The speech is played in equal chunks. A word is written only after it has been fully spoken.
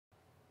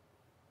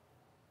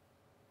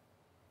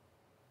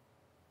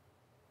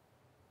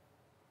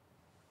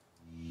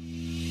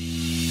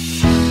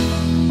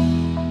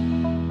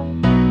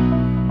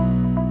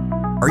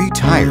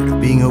tired of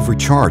being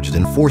overcharged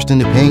and forced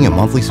into paying a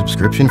monthly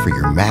subscription for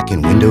your Mac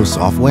and Windows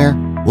software?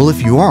 Well,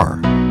 if you are,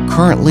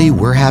 currently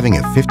we're having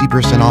a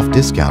 50% off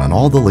discount on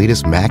all the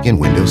latest Mac and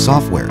Windows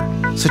software,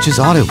 such as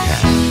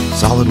AutoCAD,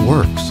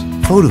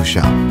 SolidWorks,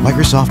 Photoshop,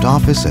 Microsoft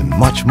Office, and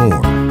much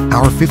more.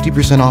 Our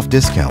 50% off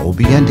discount will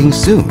be ending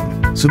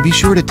soon, so be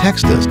sure to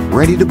text us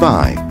 "ready to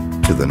buy"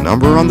 to the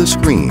number on the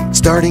screen.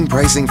 Starting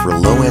pricing for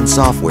low-end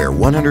software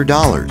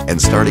 $100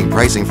 and starting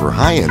pricing for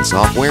high-end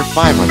software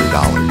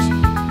 $500.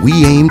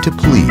 We aim to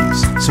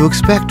please, so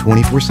expect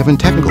 24/7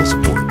 technical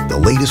support, the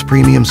latest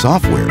premium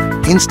software,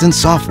 instant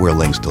software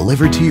links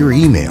delivered to your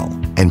email,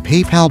 and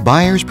PayPal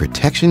buyer's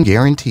protection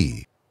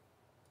guarantee.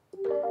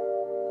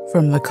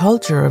 From the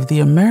culture of the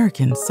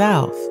American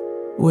South,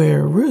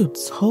 where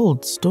roots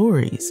hold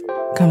stories,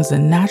 comes a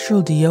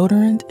natural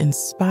deodorant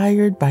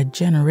inspired by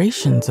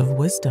generations of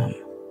wisdom.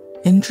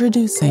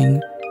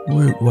 Introducing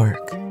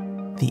Rootwork,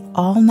 the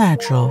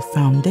all-natural,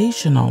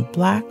 foundational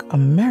Black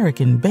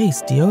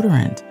American-based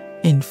deodorant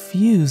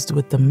infused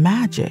with the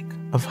magic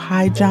of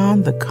High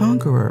John the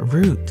Conqueror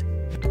root.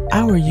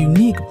 Our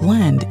unique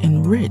blend,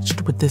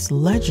 enriched with this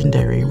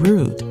legendary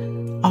root,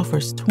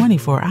 offers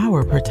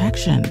 24-hour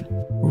protection,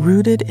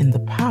 rooted in the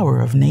power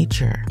of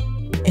nature.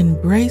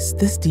 Embrace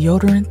this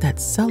deodorant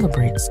that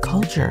celebrates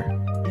culture,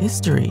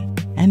 history,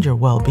 and your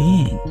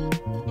well-being.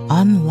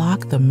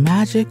 Unlock the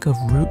magic of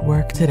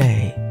Rootwork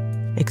today.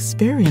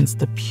 Experience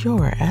the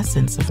pure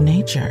essence of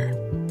nature.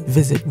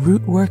 Visit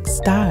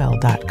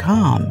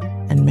rootworkstyle.com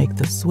and make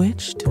the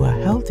switch to a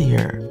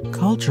healthier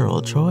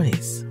cultural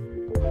choice.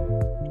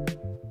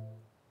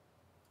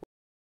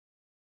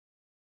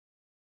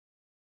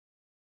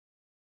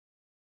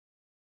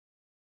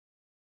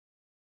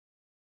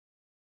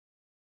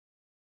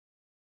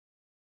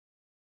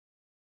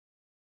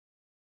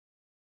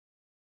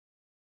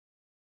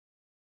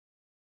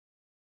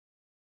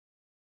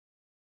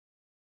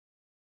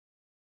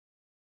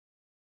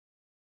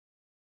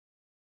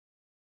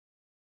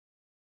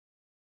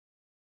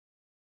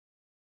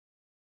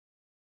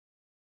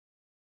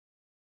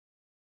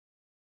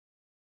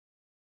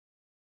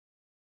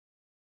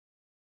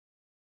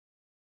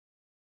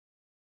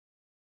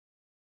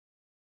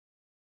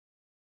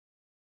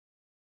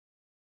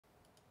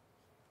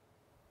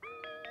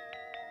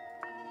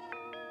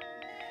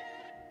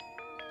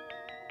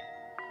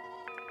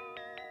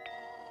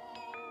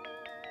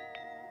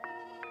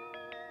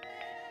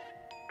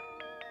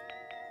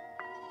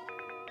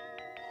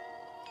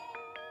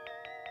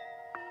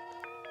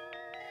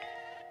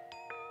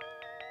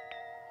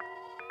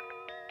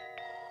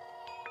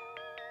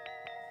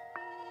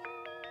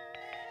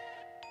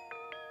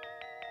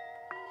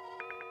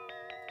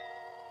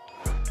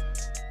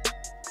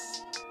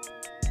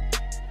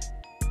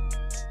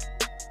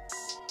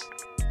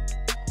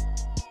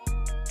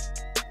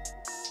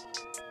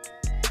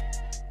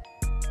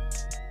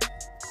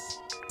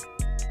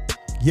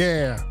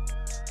 Yeah.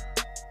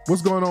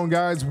 What's going on,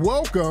 guys?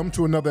 Welcome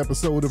to another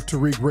episode of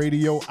Tariq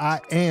Radio. I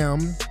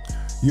am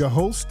your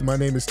host. My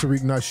name is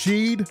Tariq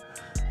Nasheed.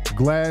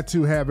 Glad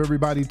to have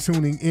everybody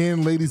tuning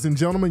in. Ladies and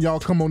gentlemen,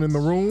 y'all come on in the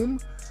room.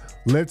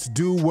 Let's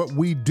do what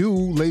we do.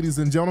 Ladies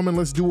and gentlemen,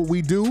 let's do what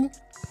we do.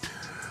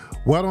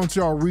 Why don't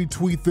y'all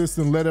retweet this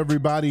and let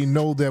everybody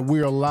know that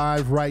we're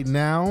live right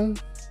now?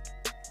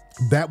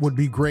 That would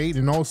be great.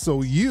 And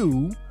also,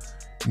 you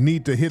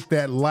need to hit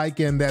that like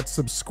and that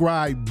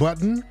subscribe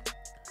button.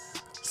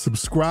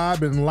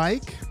 Subscribe and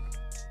like,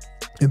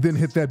 and then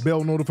hit that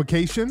bell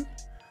notification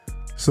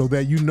so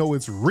that you know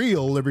it's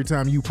real every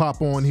time you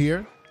pop on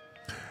here.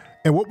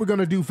 And what we're going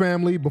to do,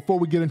 family, before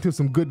we get into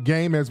some good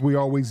game, as we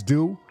always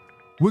do,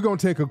 we're going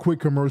to take a quick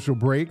commercial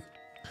break.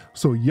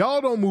 So y'all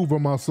don't move a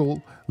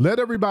muscle. Let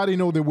everybody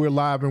know that we're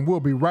live, and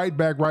we'll be right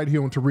back right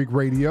here on Tariq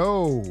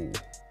Radio.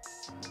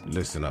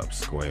 Listen up,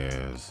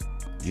 squares.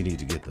 You need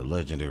to get the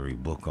legendary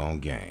book on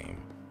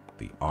game,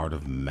 The Art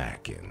of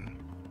Mackin',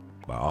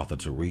 by author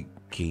Tariq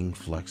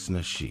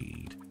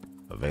Kingflex818,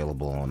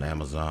 available on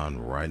Amazon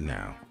right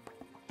now.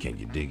 Can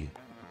you dig it?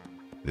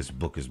 This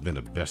book has been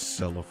a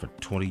bestseller for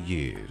 20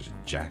 years,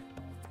 Jack,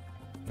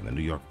 and the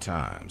New York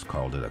Times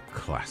called it a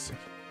classic.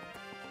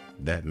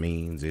 That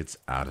means it's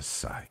out of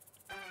sight.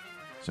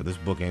 So this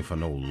book ain't for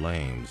no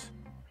lames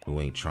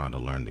who ain't trying to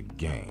learn the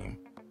game,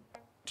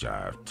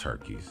 jive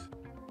turkeys.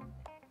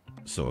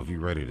 So if you're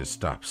ready to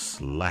stop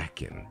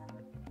slacking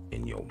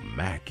in your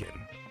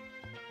mackin',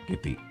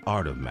 get the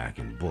Art of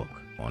Mackin' book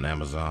on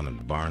Amazon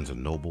and Barnes &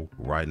 Noble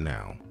right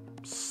now,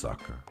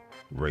 sucker.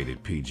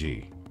 Rated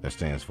PG. That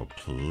stands for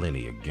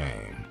plenty of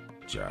game,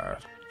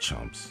 jive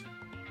chumps.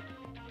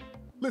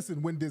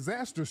 Listen, when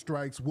disaster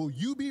strikes, will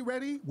you be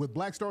ready? With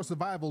Black Star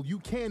Survival, you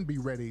can be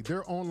ready.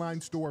 Their online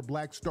store,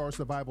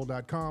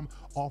 blackstarsurvival.com,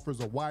 offers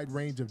a wide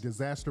range of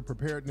disaster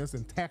preparedness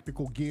and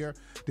tactical gear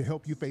to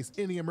help you face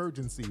any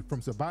emergency,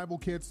 from survival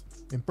kits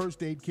and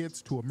first aid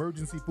kits to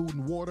emergency food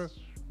and water.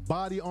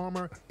 body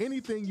armor,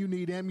 anything you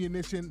need,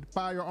 ammunition,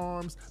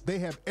 firearms. They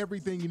have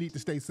everything you need to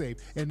stay safe.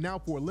 And now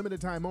for a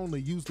limited time only,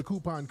 use the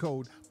coupon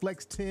code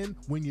FLEX10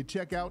 when you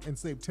check out and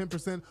save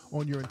 10%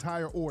 on your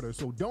entire order.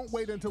 So don't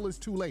wait until it's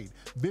too late.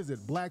 Visit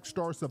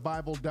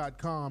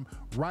blackstarsurvival.com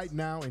right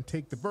now and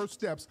take the first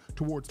steps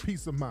towards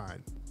peace of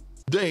mind.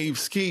 Dave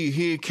Ski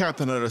here,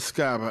 captain of the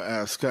Skyber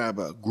at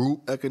Skyber.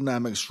 Group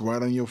economics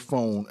right on your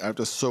phone.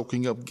 After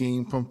soaking up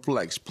game from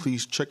Flex,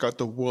 please check out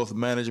the wealth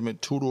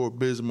management Tudor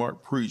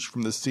Bismarck Preach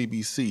from the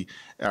CBC.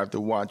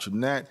 After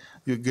watching that,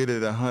 you'll get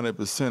it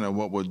 100% of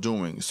what we're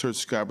doing.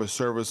 Search Skyber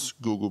Service,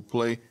 Google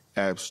Play,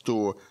 App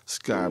Store,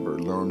 Skyber.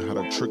 Learn how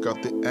to trick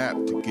out the app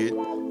to get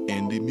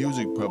indie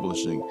music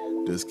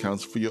publishing.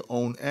 Discounts for your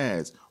own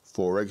ads.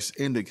 Forex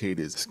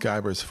indicators.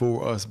 Skyber's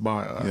for us,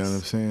 by us. You know what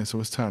I'm saying? So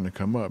it's time to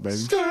come up, baby.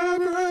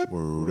 Skyber.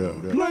 Word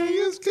up.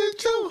 Players,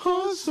 get your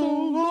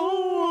hustle on.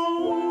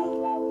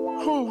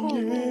 Oh,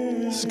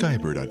 yeah.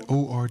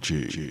 Skyber.org.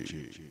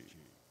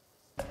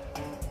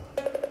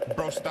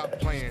 Bro, stop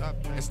playing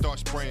and start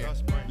spraying.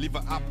 Leave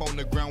an op on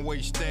the ground where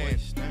you stand.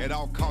 At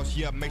all costs,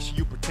 yeah, make sure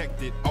you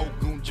protect it.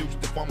 Ogun juice,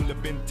 the formula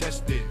been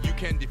tested. You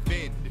can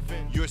defend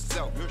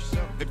yourself.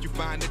 If you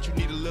find that you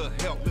need a little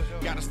help,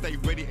 gotta stay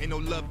ready. Ain't no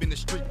love in the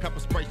street. Pepper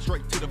spray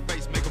straight to the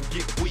face, make them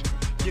get weak.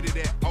 Get it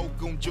at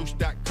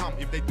ogunjuice.com.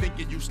 If they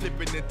thinking you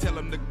slipping, then tell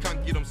them to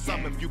come get them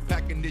some. If you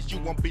packing this, you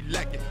won't be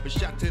lacking. A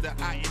shot to the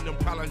eye in them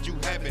problems you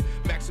having.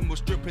 Maximal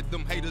strip, hit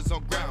them haters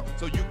on ground.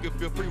 So you can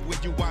feel free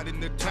when you out in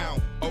the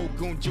town.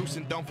 Ogun juice,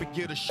 and don't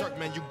forget a shirt,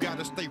 man. You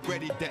gotta stay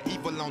ready, that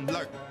evil on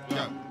alert.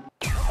 Yeah.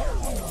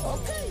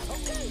 Okay.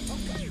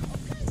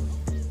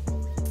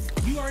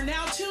 You are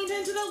now tuned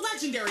into the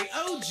legendary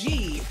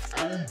OG.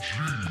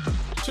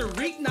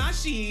 Tariq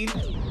Nasheed.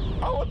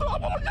 I want to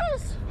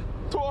apologize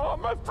to all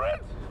my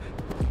friends.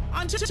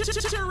 On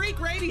Tariq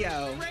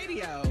Radio.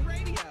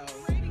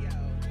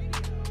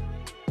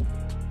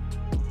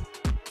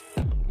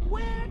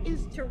 Where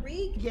is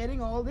Tariq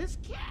getting all this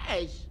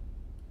cash?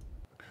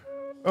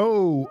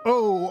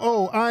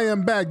 Oh, I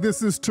am back.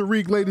 This is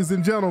Tariq, ladies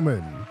and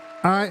gentlemen.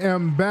 I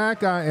am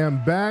back.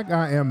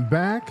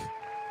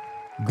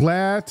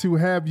 Glad to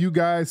have you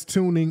guys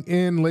tuning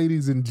in,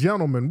 ladies and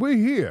gentlemen. We're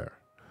here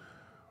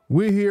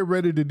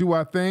ready to do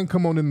our thing.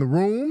 Come on in the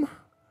room.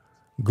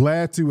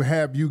 Glad to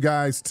have you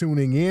guys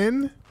tuning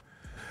in.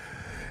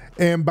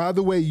 And by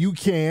the way, you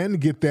can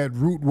get that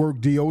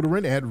Rootwork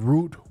deodorant at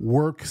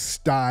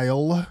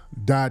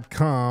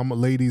rootworkstyle.com,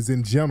 ladies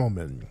and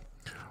gentlemen.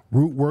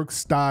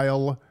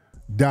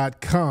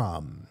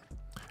 rootworkstyle.com.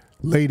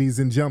 Ladies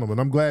and gentlemen,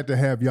 I'm glad to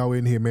have y'all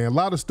in here, man. A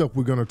lot of stuff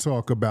we're going to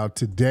talk about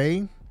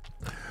today.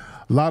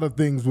 A lot of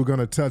things we're going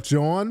to touch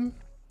on.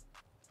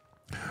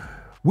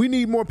 We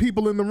need more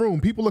people in the room.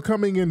 People are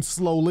coming in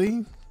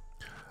slowly.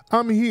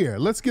 I'm here.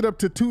 Let's get up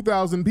to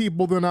 2,000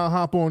 people, then I'll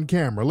hop on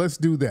camera. Let's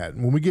do that.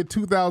 When we get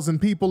 2,000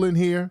 people in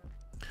here,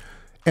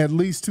 at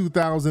least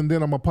 2,000,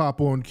 then I'm going to pop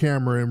on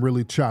camera and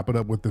really chop it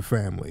up with the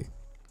family.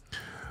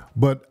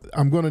 But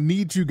I'm going to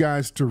need you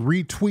guys to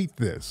retweet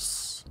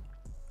this.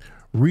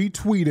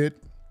 Retweet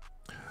it,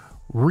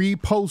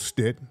 repost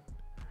it,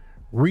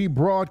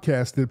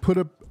 rebroadcast it,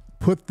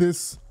 put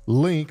this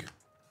link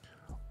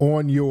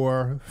on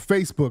your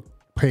Facebook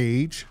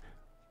page,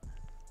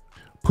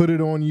 put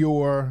it on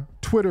your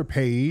Twitter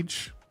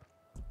page,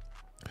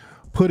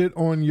 put it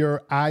on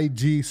your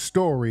IG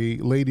story,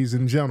 ladies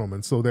and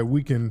gentlemen, so that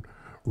we can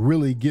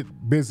really get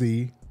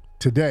busy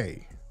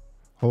today.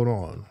 Hold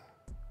on.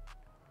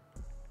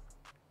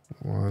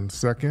 1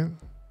 second.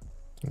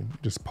 I'm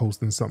just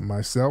posting something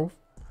myself.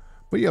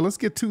 But yeah, let's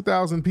get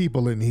 2,000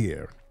 people in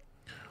here.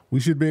 We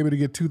should be able to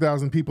get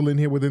 2,000 people in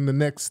here within the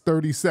next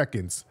 30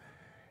 seconds.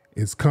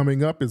 It's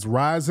coming up. It's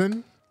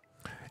rising.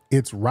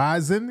 It's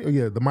rising.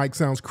 Yeah, the mic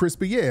sounds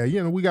crispy.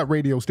 Yeah, we got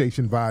radio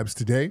station vibes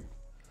today.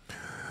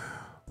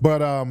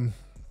 But a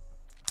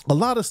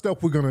lot of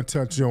stuff we're going to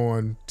touch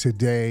on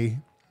today.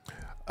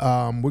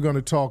 We're going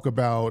to talk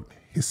about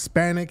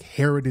Hispanic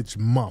Heritage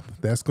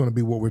Month. That's going to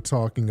be what we're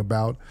talking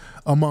about,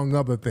 among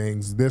other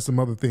things. There's some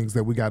other things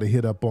that we got to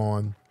hit up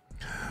on.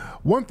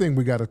 One thing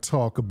we got to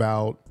talk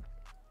about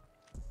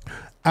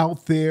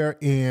out there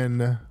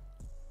in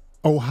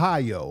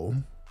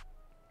Ohio,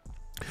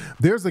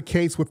 there's a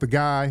case with the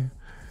guy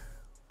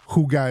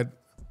who got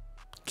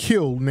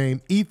killed named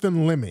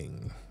Ethan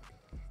Lemming.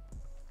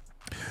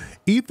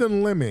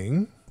 Ethan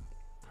Lemming,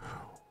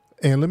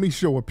 and let me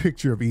show a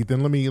picture of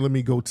Ethan. Let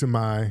me go to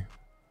my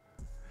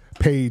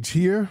page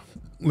here.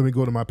 Let me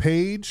go to my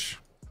page.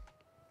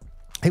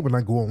 Hey, when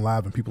I go on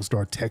live and people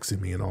start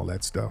texting me and all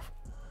that stuff.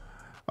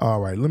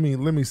 All right, let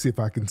me see if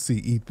I can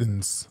see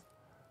Ethan's.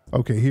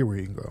 Okay, here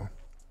we go.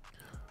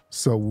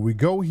 So we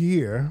go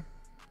here.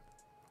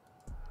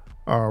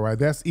 All right,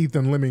 that's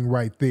Ethan Lemming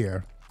right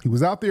there. He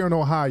was out there in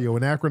Ohio,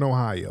 in Akron,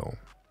 Ohio.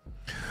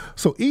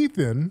 So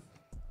Ethan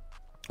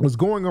was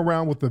going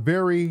around with a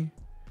very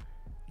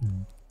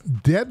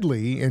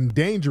deadly and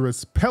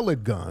dangerous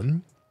pellet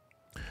gun,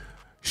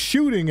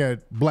 shooting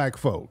at black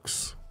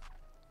folks.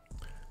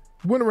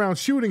 Went around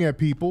shooting at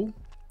people,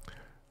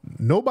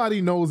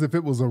 Nobody knows if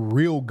it was a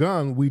real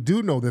gun. We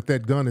do know that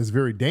that gun is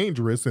very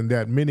dangerous and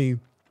that many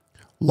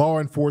law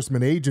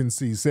enforcement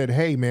agencies said,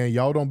 hey, man,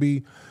 y'all don't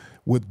be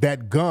with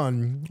that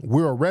gun.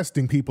 We're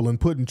arresting people and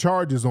putting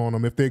charges on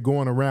them if they're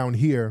going around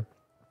here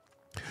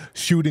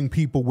shooting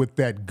people with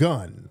that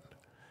gun.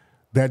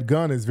 That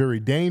gun is very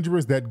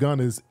dangerous. That gun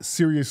has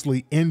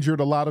seriously injured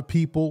a lot of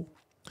people.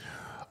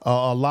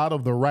 A lot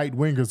of the right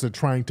wingers are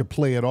trying to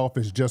play it off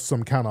as just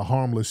some kind of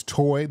harmless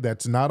toy.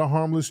 That's not a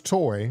harmless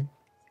toy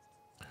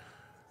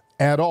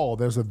at all.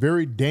 There's a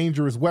very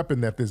dangerous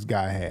weapon that this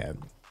guy had.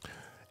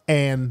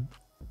 And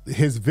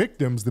his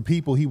victims, the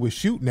people he was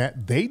shooting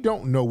at, they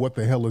don't know what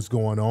the hell is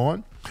going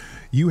on.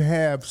 You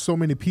have so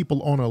many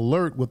people on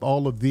alert with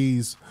all of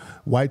these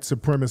white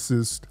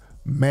supremacist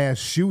mass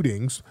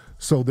shootings.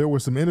 So there were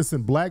some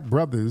innocent black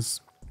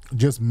brothers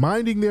just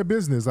minding their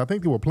business. I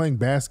think they were playing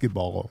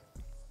basketball.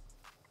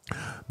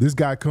 This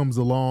guy comes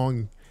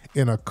along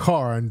in a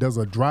car and does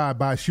a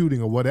drive-by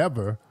shooting or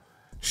whatever,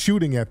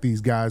 shooting at these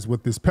guys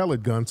with this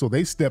pellet gun. So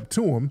they step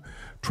to him,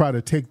 try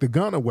to take the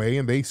gun away,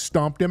 and they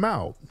stomped him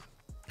out.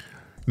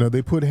 You know,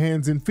 they put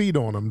hands and feet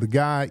on him. The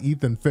guy,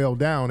 Ethan, fell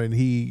down and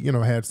he, you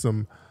know, had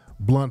some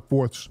blunt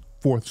force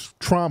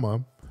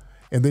trauma,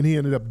 and then he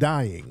ended up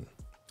dying.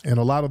 And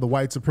a lot of the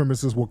white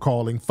supremacists were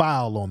calling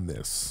foul on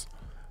this.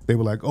 They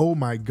were like, oh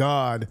my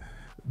God,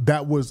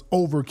 that was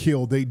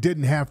overkill. They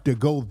didn't have to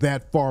go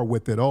that far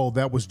with it. Oh,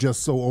 that was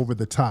just so over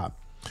the top.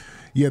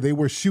 Yeah, they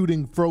were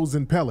shooting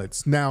frozen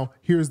pellets. Now,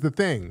 here's the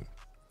thing.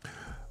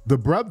 The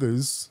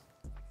brothers,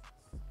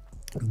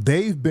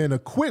 they've been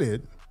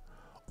acquitted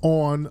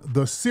on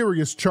the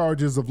serious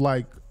charges of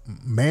like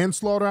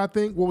manslaughter, I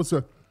think. What was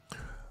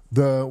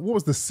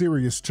the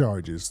serious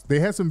charges? They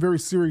had some very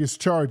serious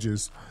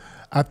charges.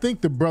 I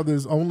think the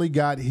brothers only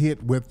got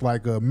hit with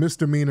like a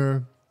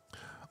misdemeanor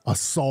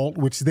assault,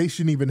 which they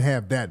shouldn't even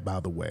have that, by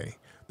the way.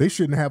 They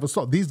shouldn't have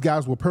assault. These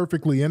guys were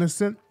perfectly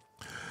innocent.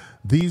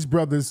 These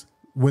brothers,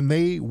 when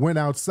they went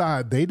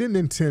outside, they didn't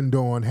intend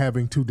on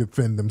having to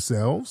defend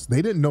themselves.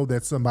 They didn't know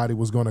that somebody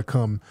was going to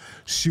come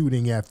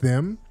shooting at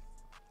them.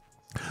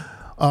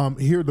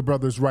 Here are the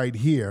brothers right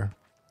here.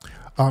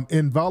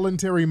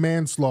 Involuntary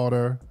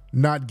manslaughter,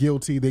 not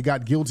guilty. They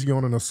got guilty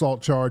on an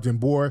assault charge. And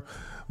boy,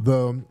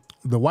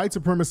 the white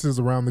supremacists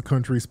around the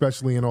country,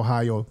 especially in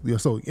Ohio,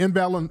 so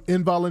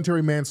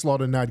involuntary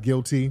manslaughter, not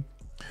guilty.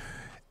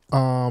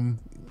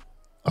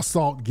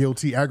 Assault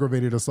guilty,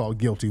 aggravated assault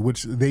guilty,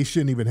 which they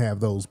shouldn't even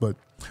have those, but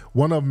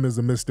one of them is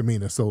a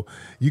misdemeanor. So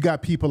you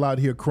got people out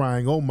here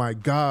crying, oh my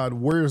God,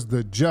 where's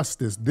the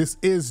justice? This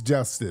is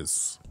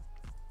justice.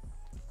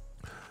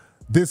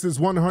 This is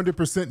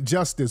 100%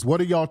 justice.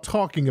 What are y'all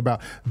talking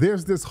about?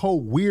 There's this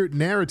whole weird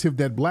narrative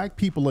that black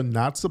people are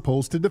not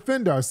supposed to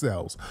defend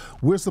ourselves.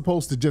 We're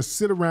supposed to just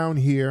sit around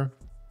here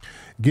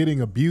getting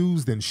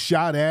abused and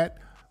shot at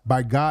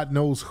by God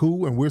knows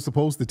who, and we're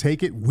supposed to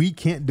take it. We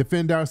can't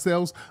defend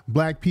ourselves.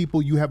 Black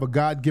people, you have a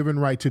God-given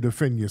right to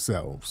defend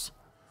yourselves.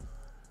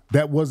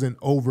 That wasn't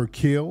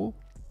overkill.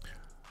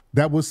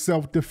 That was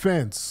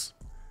self-defense.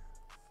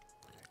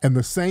 And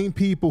the same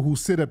people who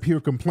sit up here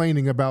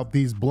complaining about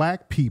these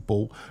black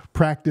people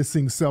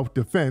practicing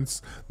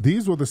self-defense,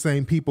 these were the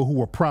same people who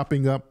were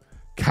propping up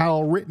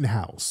Kyle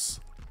Rittenhouse.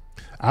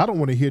 I don't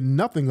want to hear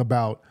nothing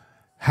about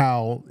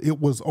how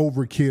it was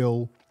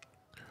overkill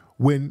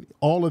when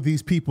all of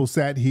these people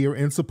sat here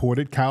and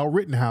supported Kyle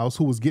Rittenhouse,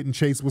 who was getting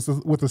chased with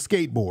a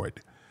skateboard.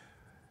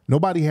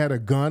 Nobody had a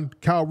gun.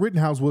 Kyle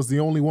Rittenhouse was the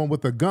only one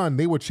with a gun.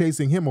 They were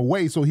chasing him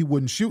away so he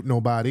wouldn't shoot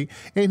nobody,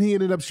 and he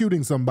ended up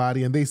shooting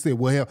somebody, and they said,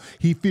 well, hell,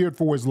 he feared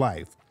for his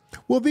life.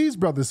 Well, these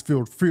brothers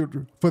feared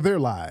for their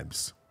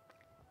lives.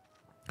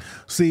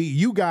 See,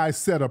 you guys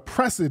set a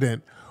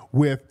precedent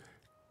with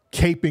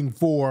caping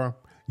for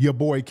your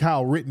boy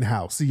Kyle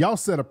Rittenhouse. See, y'all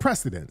set a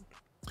precedent.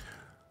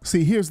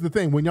 See, here's the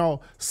thing. When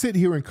y'all sit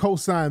here and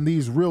co-sign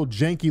these real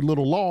janky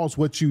little laws,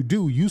 what you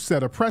do, you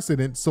set a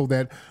precedent so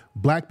that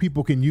black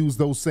people can use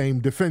those same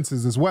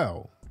defenses as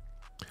well.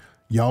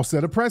 Y'all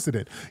set a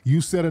precedent. You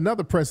set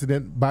another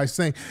precedent by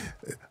saying,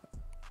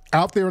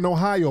 out there in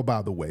Ohio,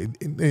 by the way,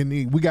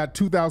 and we got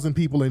 2,000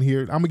 people in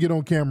here. I'm going to get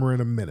on camera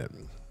in a minute.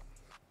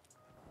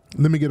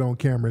 Let me get on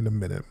camera in a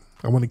minute.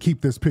 I want to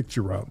keep this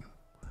picture up.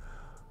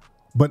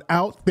 But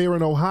out there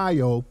in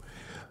Ohio,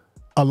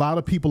 a lot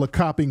of people are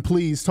copping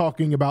pleas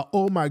talking about,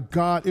 oh my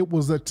God, it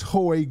was a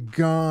toy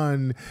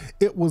gun.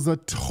 It was a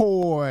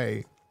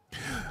toy.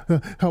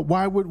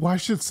 Why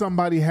should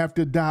somebody have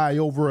to die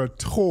over a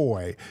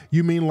toy?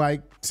 You mean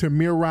like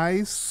Tamir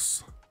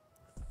Rice?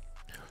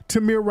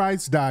 Tamir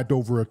Rice died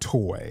over a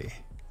toy.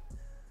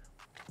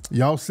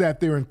 Y'all sat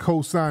there and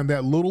co-signed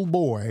that little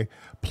boy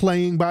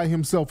playing by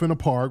himself in a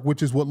park,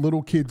 which is what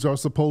little kids are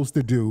supposed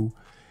to do.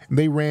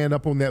 They ran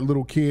up on that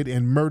little kid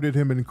and murdered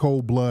him in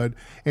cold blood.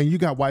 And you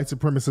got white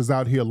supremacists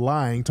out here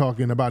lying,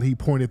 talking about he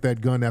pointed that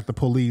gun at the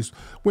police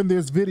when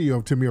there's video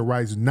of Tamir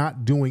Rice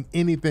not doing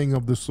anything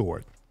of the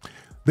sort.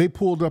 They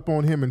pulled up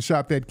on him and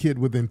shot that kid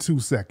within 2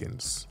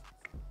 seconds.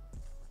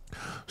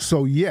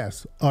 So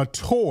yes, a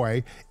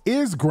toy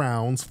is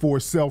grounds for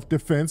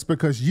self-defense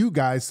because you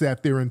guys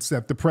sat there and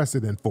set the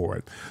precedent for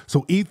it.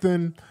 So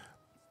Ethan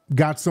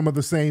got some of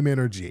the same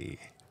energy.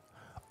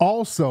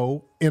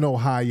 Also in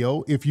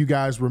Ohio, if you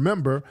guys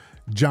remember,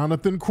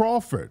 Jonathan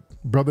Crawford,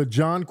 brother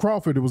John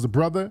Crawford, it was a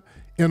brother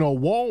in a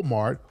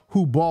Walmart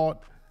who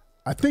bought,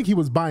 I think he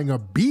was buying a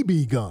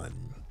BB gun.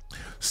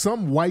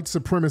 Some white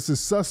supremacist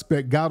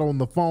suspect got on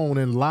the phone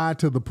and lied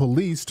to the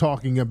police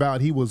talking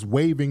about he was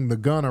waving the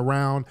gun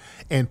around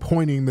and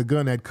pointing the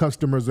gun at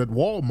customers at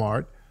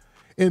Walmart.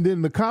 And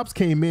then the cops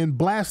came in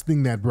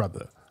blasting that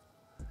brother.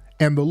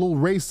 And the little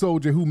race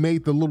soldier who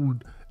made the little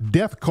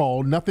death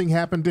call, nothing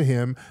happened to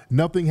him.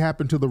 Nothing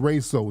happened to the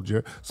race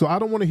soldier. So I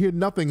don't want to hear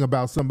nothing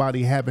about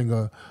somebody having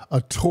a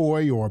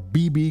toy or a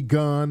BB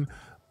gun.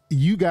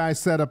 You guys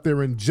sat up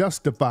there and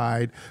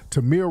justified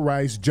Tamir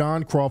Rice,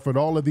 John Crawford,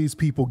 all of these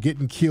people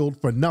getting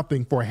killed for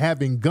nothing for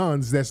having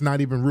guns that's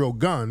not even real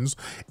guns.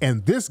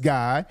 And this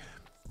guy,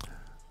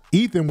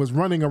 Ethan, was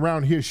running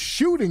around here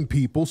shooting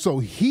people, so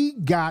he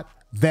got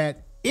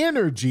that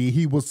energy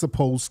he was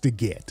supposed to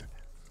get.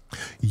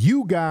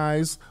 You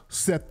guys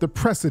set the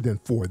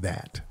precedent for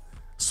that.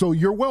 So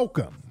you're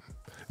welcome.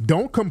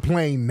 Don't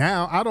complain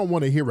now. I don't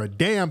want to hear a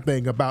damn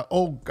thing about,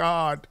 oh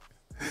God,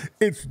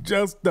 it's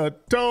just a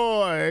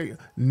toy.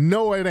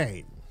 No, it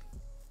ain't.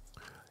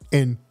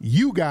 And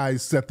you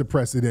guys set the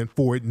precedent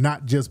for it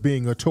not just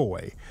being a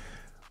toy.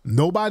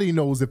 Nobody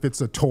knows if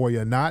it's a toy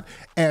or not.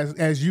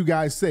 As you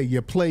guys say,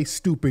 you play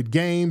stupid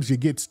games, you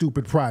get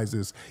stupid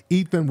prizes.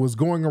 Ethan was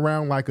going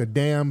around like a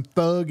damn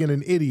thug and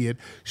an idiot,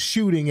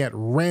 shooting at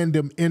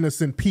random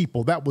innocent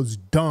people. That was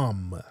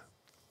dumb.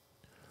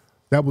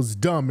 That was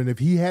dumb. And if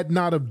he had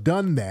not have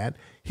done that,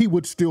 he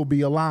would still be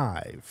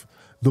alive.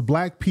 The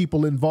black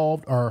people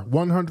involved are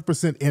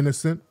 100%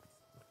 innocent.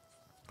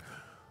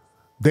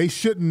 They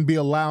shouldn't be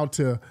allowed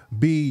to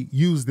be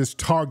used as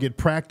target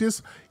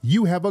practice.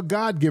 You have a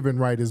God-given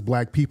right as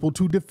black people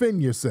to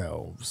defend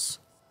yourselves.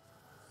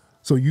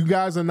 So you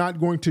guys are not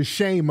going to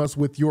shame us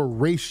with your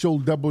racial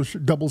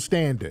double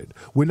standard.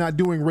 We're not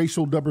doing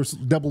racial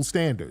double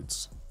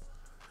standards.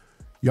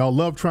 Y'all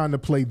love trying to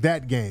play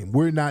that game.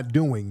 We're not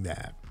doing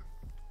that.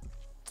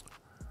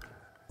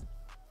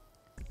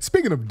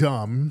 Speaking of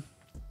dumb,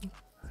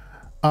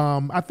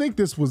 I think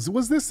this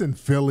was this in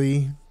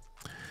Philly?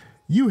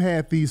 You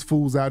had these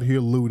fools out here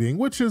looting,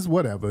 which is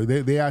whatever.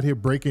 They out here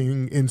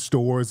breaking in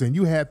stores, and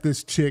you had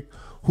this chick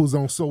who's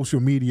on social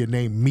media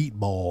named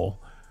Meatball.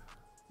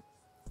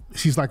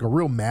 She's like a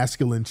real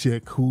masculine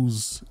chick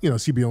who's,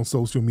 she be on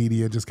social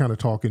media just kind of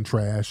talking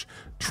trash,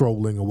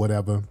 trolling or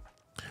whatever.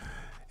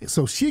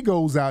 So she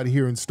goes out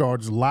here and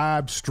starts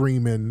live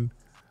streaming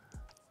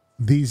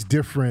these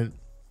different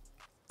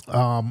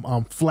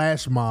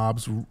flash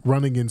mobs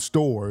running in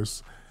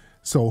stores.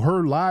 So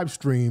her live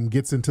stream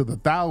gets into the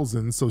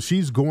thousands. So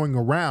she's going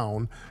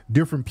around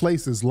different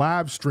places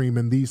live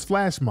streaming these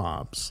flash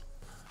mobs.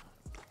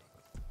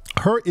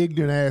 Her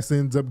ignorant ass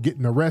ends up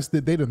getting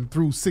arrested. They done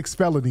threw 6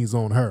 felonies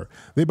on her.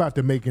 They about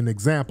to make an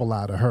example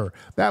out of her.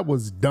 That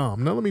was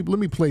dumb. Now let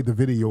me play the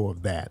video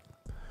of that.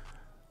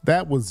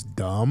 That was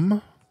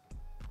dumb.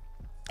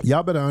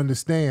 Y'all better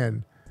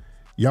understand,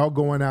 y'all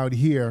going out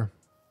here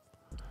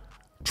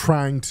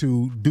trying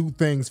to do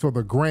things for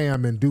the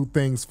gram and do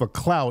things for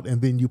clout,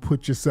 and then you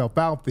put yourself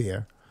out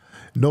there.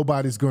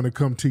 Nobody's going to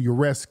come to your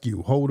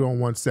rescue. Hold on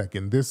one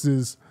second. This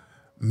is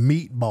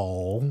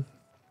Meatball.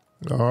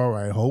 All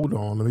right, hold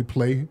on. Let me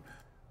play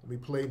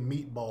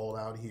Meatball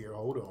out here.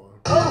 Hold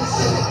on. Oh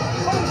shit.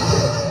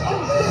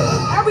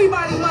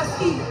 Everybody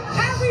must eat.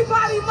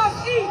 Everybody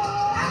must eat.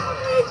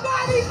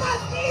 Everybody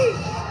must eat.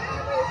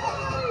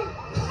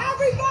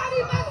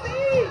 Everybody must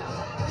eat.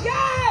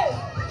 Yes.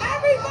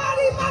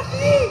 Everybody must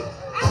eat.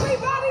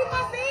 Everybody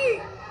must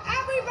eat.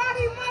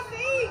 Everybody must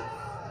eat.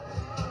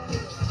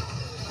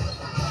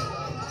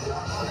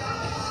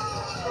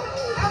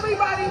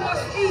 Everybody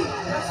must eat.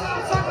 That's what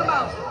I'm talking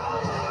about.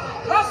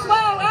 Rest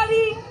well,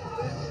 Eddie.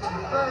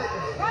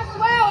 Rest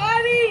well,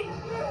 Eddie.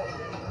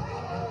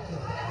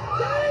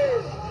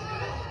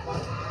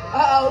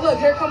 Uh-oh, look,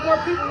 here come more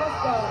people.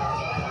 Let's go.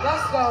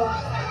 Let's go.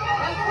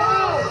 Let's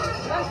go.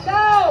 Let's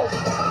go.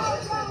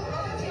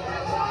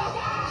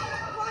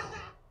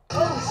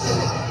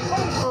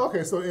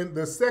 Okay, so in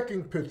the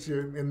second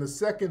picture, in the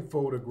second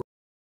photograph,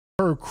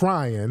 her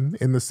crying.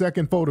 In the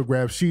second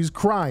photograph, she's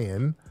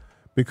crying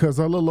because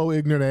her little old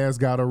ignorant ass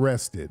got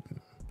arrested.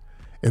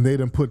 And they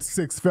done put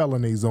 6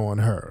 felonies on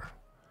her.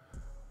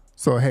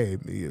 So, hey,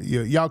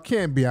 y'all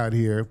can't be out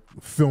here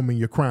filming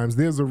your crimes.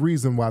 There's a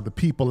reason why the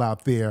people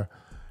out there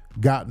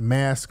got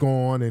masks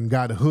on and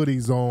got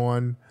hoodies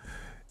on.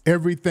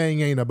 Everything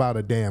ain't about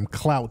a damn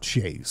clout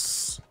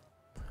chase.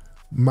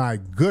 My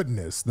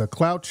goodness, the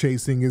clout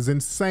chasing is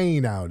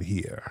insane out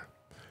here.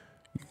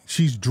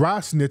 She's dry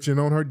snitching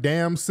on her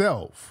damn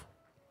self.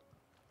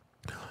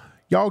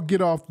 Y'all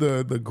get off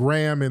the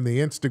gram and the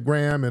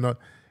Instagram and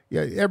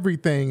yeah,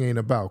 everything ain't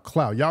about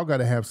clout. Y'all got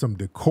to have some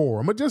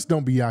decorum, but just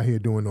don't be out here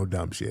doing no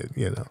dumb shit,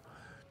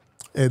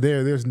 And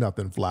there's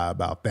nothing fly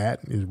about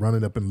that. Is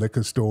running up in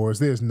liquor stores.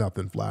 There's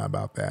nothing fly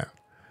about that.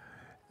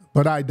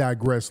 But I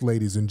digress,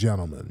 ladies and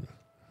gentlemen.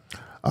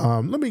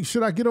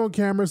 Should I get on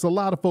camera? There's a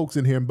lot of folks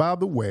in here. And by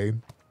the way,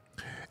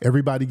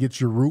 everybody get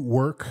your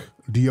Rootwork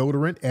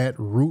deodorant at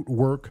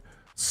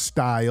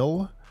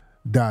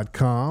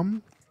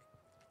rootworkstyle.com.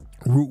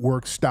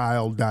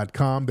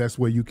 Rootworkstyle.com. That's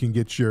where you can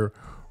get your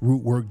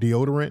Rootwork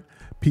deodorant.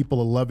 People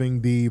are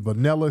loving the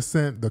vanilla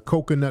scent, the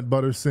coconut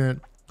butter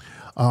scent.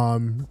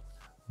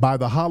 By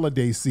the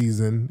holiday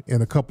season,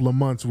 in a couple of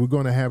months, we're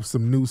going to have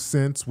some new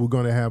scents. We're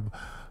going to have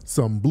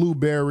some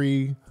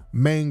blueberry,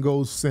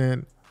 mango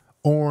scent,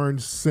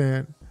 orange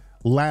scent,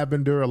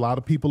 lavender. A lot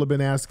of people have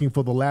been asking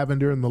for the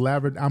lavender, and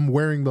I'm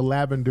wearing the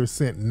lavender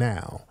scent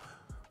now.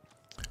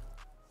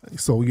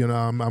 So,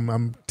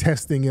 I'm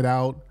testing it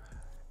out.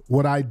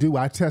 What I do,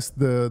 I test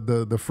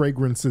the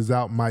fragrances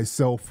out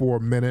myself for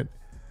a minute,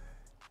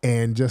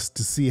 and just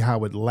to see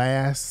how it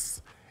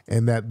lasts.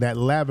 And that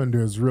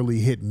lavender is really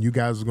hitting. You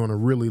guys are going to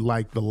really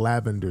like the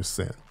lavender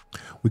scent.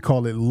 We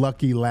call it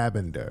Lucky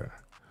Lavender.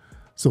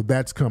 So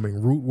that's coming.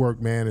 Rootwork,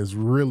 man, is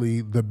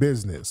really the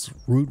business.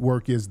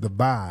 Rootwork is the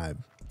vibe.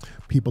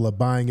 People are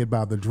buying it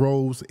by the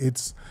droves.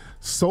 It's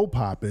so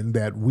popping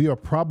that we are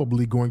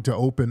probably going to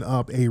open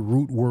up a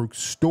Rootwork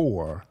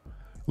store,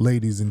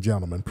 ladies and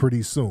gentlemen,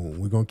 pretty soon.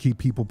 We're going to keep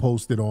people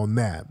posted on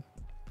that.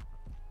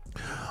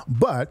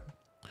 But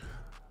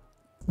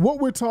what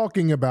we're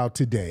talking about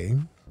today,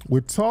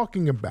 and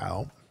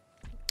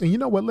you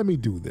know what? Let me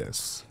do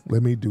this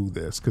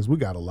because we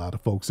got a lot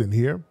of folks in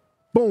here.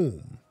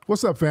 Boom.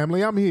 What's up,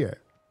 family? I'm here.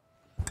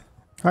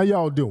 How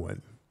y'all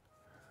doing?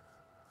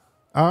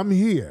 I'm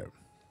here.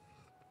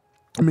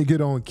 Let me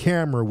get on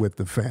camera with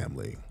the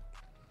family.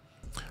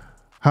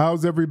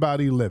 How's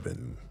everybody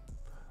living?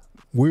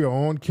 We're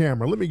on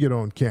camera. Let me get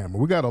on camera.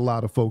 We got a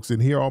lot of folks in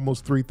here,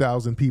 almost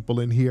 3,000 people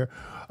in here.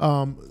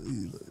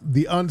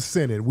 The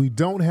unscented. We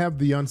don't have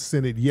the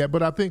unscented yet,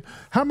 but I think,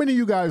 how many of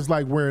you guys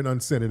like wearing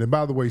unscented? And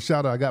by the way,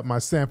 shout out, I got my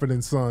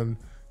Sanford & Son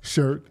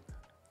shirt.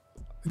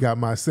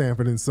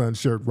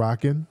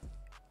 Rocking.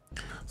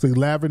 So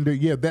lavender,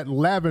 yeah, that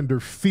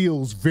lavender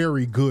feels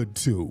very good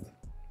too.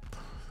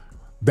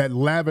 That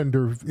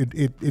lavender,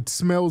 it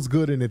smells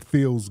good and it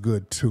feels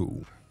good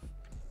too.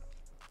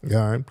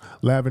 All right.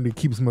 Lavender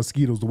keeps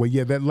mosquitoes away.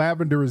 Yeah, that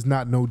lavender is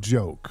not no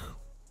joke.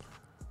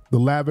 The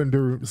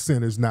lavender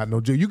scent is not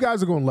no joke. You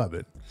guys are going to love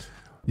it.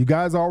 You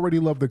guys already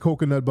love the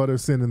coconut butter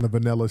scent and the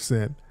vanilla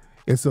scent.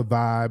 It's a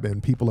vibe,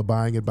 and people are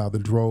buying it by the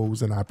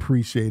droves, and I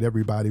appreciate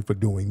everybody for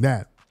doing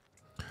that.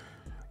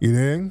 You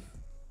know?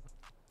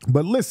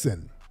 But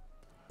listen,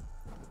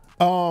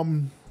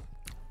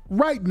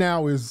 right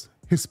now is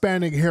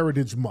Hispanic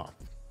Heritage Month.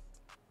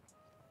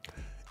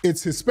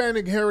 It's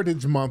Hispanic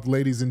Heritage Month,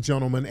 ladies and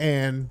gentlemen,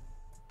 and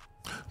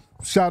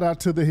shout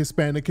out to the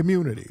Hispanic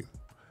community.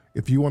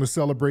 If you want to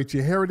celebrate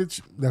your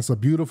heritage, that's a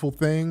beautiful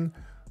thing.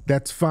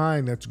 That's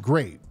fine. That's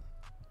great.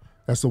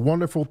 That's a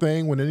wonderful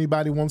thing. When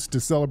anybody wants to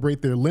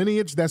celebrate their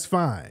lineage, that's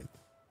fine.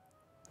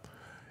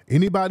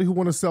 Anybody who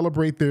want to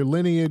celebrate their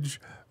lineage,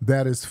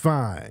 that is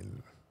fine.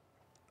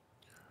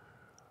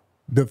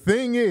 The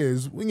thing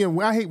is,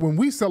 I hate when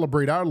we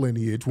celebrate our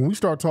lineage, when we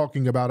start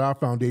talking about our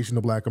foundation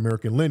of Black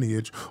American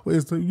lineage,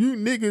 it's you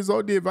niggas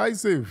are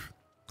divisive.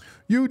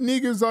 You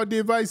niggas are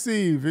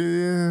divisive.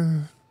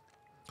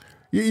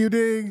 You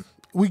dig?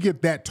 We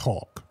get that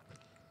talk.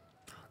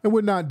 And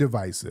we're not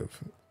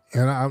divisive.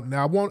 And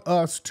I want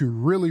us to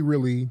really,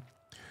 really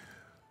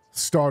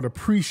start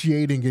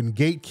appreciating and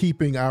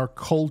gatekeeping our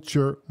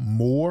culture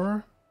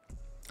more.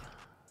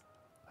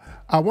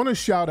 I want to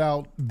shout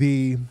out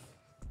the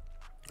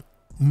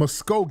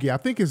Muskogee. I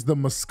think it's the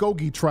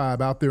Muskogee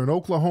tribe out there in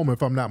Oklahoma,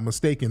 if I'm not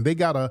mistaken.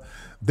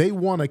 They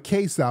won a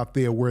case out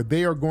there where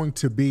they are going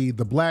to be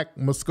the Black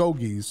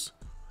Muskogees,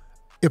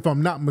 if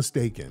I'm not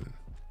mistaken.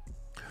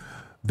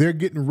 They're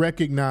getting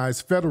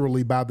recognized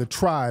federally by the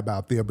tribe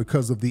out there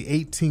because of the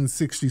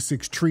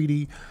 1866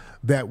 treaty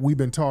that we've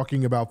been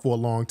talking about for a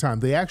long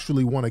time. They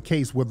actually won a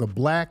case where the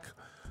Black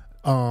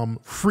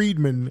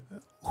freedmen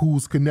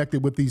who's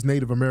connected with these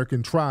Native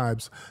American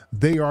tribes,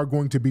 they are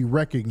going to be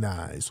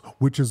recognized,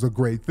 which is a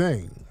great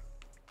thing.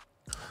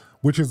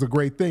 Which is a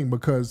great thing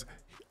because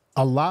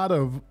a lot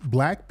of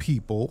Black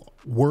people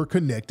were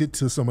connected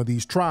to some of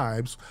these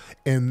tribes.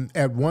 And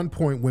at one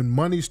point when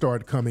money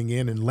started coming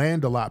in and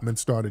land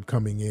allotments started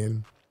coming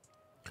in,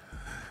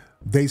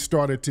 they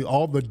started to,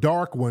 all the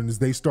dark ones,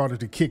 they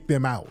started to kick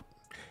them out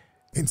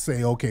and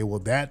say, okay, well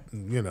that,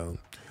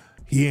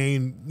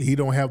 he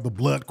don't have the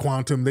blood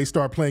quantum. They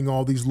start playing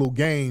all these little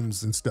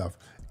games and stuff.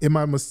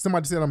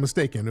 Somebody said I'm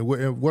mistaken.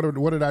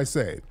 What did I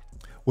say?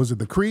 Was it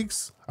the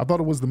Creeks? I thought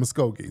it was the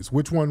Muskogees.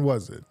 Which one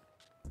was it?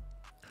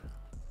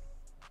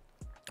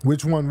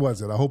 Which one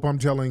was it? I hope I'm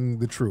telling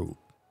the truth.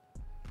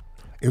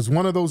 It was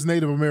one of those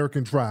Native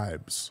American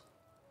tribes.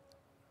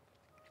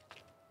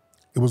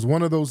 It was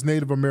one of those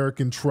Native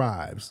American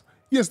tribes.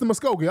 Yes, the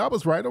Muskogee. I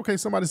was right. Okay,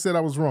 somebody said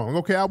I was wrong.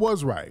 Okay, I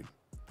was right.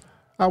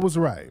 I was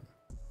right.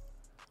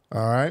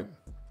 All right.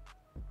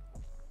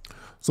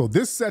 So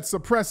this sets a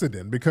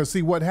precedent because,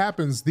 see, what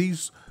happens,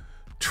 these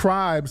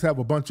tribes have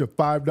a bunch of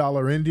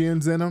 $5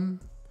 Indians in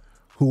them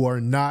who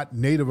are not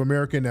Native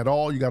American at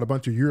all. You got a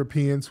bunch of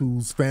Europeans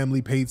whose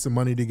family paid some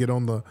money to get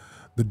on the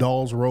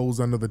doll's rolls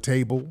under the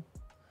table.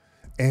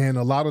 And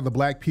a lot of the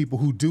black people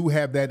who do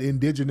have that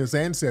indigenous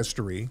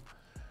ancestry,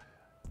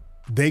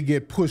 they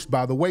get pushed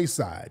by the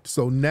wayside.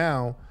 So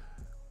now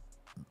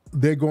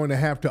they're going to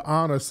have to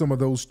honor some of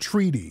those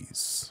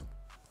treaties,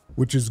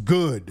 which is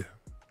good.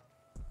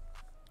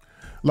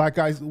 Like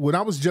when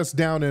I was just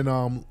down in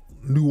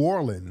New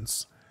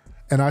Orleans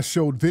and I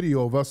showed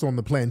video of us on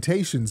the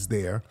plantations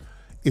there,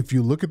 if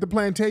you look at the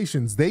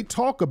plantations, they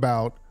talk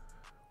about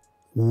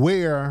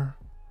where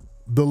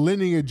the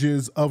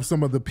lineages of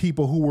some of the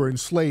people who were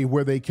enslaved,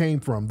 where they came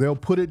from. They'll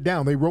put it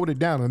down. They wrote it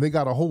down, and they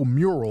got a whole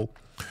mural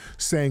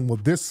saying, well,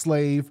 this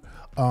slave,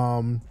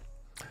 Timbuk,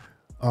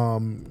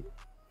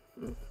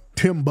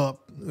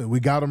 we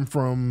got him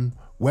from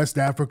West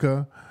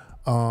Africa.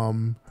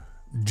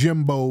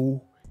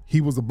 Jimbo,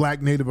 he was a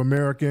black Native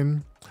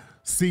American.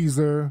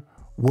 Caesar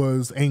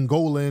was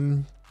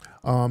Angolan.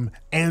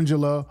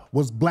 Angela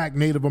was black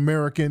Native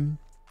American.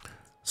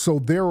 So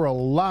there are a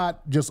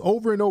lot, just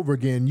over and over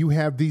again, you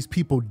have these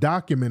people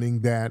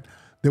documenting that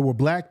there were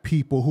black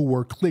people who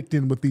were clicked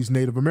in with these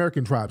Native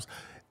American tribes.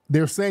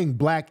 They're saying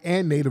black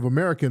and Native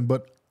American,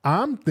 but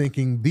I'm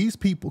thinking these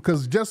people,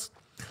 because just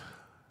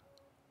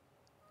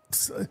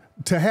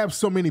to have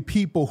so many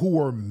people who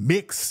are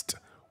mixed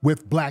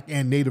with black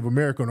and Native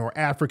American or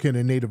African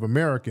and Native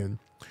American,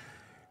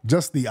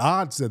 just the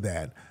odds of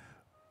that,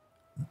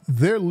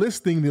 they're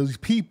listing these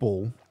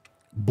people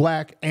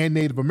black and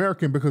Native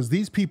American because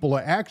these people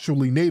are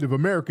actually Native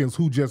Americans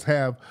who just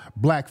have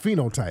black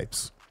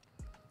phenotypes.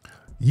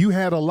 You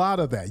had a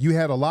lot of that. You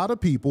had a lot of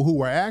people who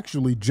were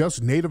actually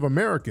just Native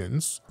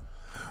Americans,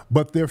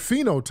 but their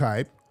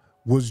phenotype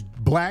was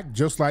black,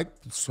 just like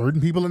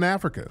certain people in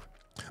Africa.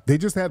 They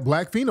just had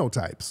black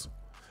phenotypes.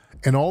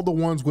 And all the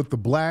ones with the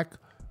black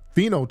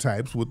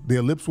phenotypes, with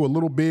their lips were a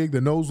little big,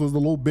 their nose was a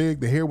little big,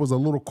 the hair was a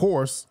little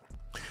coarse,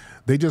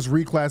 they just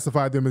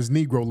reclassified them as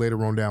Negro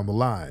later on down the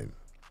line.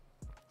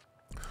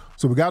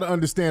 So we got to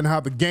understand how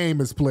the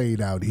game is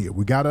played out here.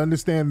 We got to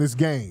understand this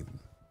game.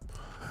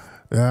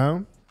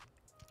 Yeah.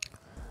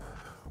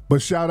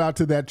 But shout out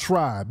to that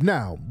tribe.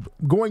 Now,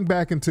 going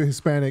back into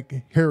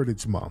Hispanic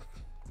Heritage Month.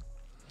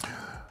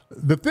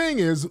 The thing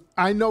is,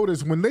 I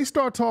notice when they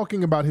start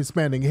talking about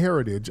Hispanic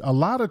heritage, a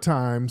lot of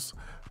times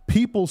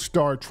people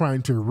start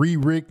trying to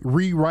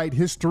rewrite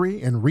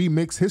history and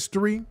remix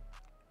history.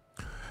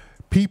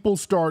 People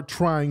start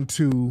trying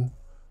to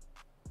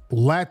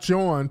latch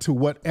on to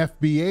what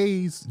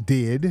FBAs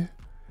did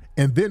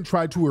and then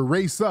try to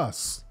erase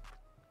us.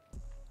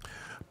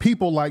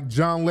 People like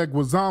John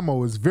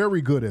Leguizamo is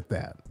very good at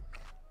that.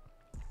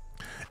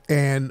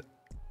 And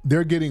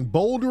they're getting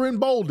bolder and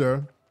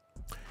bolder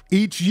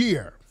each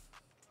year.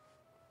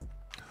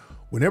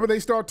 Whenever they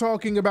start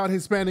talking about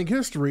Hispanic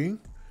history,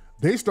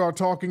 they start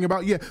talking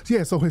about, so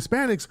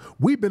Hispanics,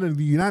 we've been in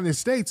the United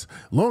States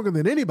longer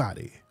than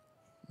anybody.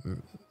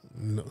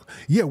 No.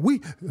 Yeah,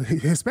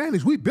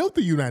 Hispanics, we built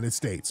the United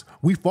States.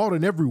 We fought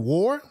in every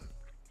war.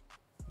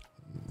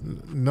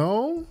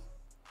 No.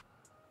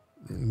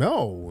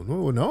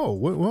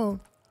 Well,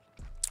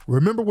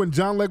 remember when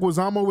John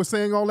Leguizamo was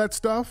saying all that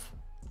stuff?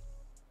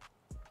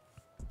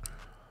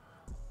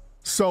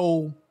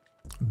 So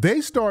they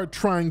start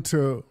trying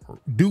to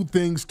do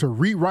things to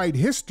rewrite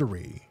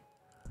history.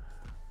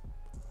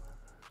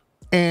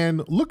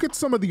 And look at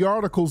some of the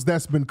articles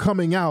that's been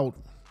coming out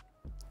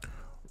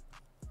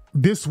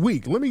this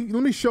week. Let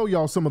me show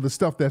y'all some of the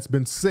stuff that's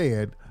been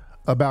said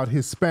about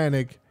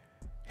Hispanic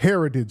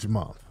Heritage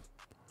Month,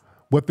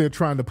 what they're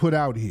trying to put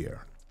out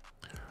here.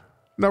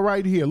 Now,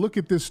 right here, look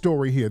at this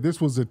story here.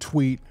 This was a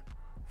tweet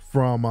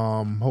from,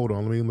 hold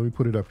on, let me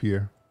put it up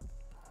here.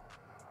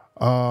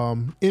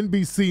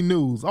 NBC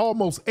News,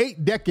 almost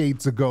 8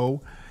 decades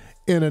ago,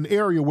 in an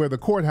area where the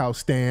courthouse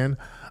stand,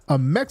 a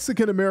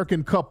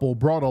Mexican-American couple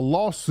brought a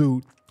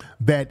lawsuit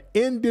that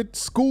ended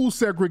school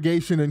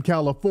segregation in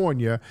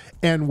California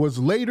and was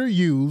later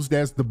used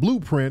as the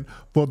blueprint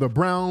for the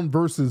Brown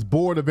versus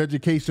Board of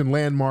Education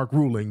landmark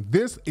ruling.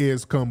 This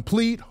is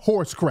complete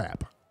horse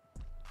crap.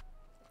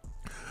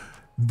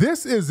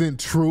 This isn't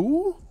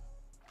true.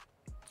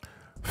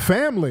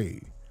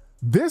 Family,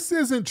 this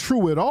isn't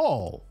true at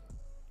all.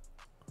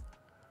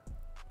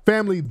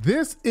 Family,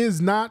 this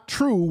is not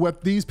true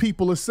what these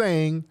people are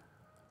saying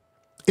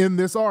in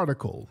this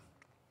article.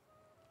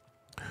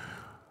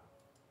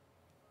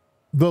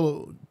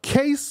 The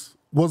case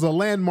was a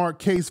landmark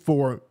case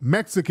for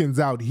Mexicans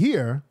out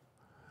here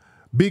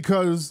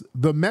because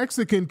the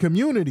Mexican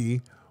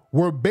community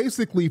were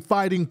basically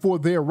fighting for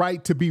their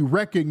right to be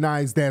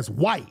recognized as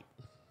white.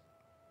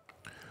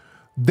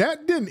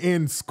 That didn't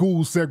end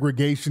school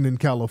segregation in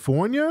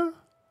California.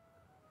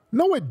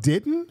 No, it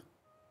didn't.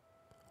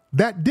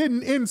 That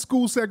didn't end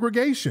school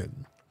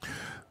segregation.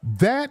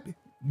 That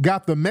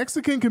got the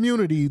Mexican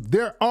community,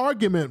 their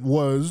argument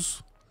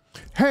was,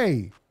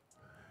 hey,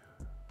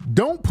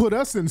 Don't put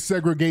us in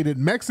segregated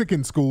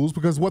Mexican schools,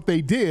 because what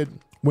they did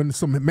when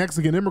some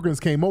Mexican immigrants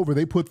came over,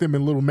 they put them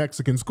in little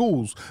Mexican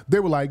schools. They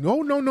were like,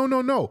 oh,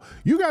 no.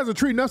 You guys are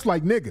treating us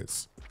like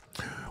niggas.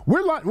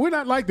 We're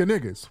not like the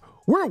niggas.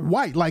 We're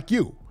white like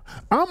you.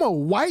 I'm a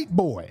white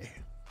boy.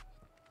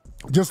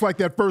 Just like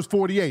that first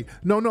 48.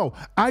 No,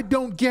 I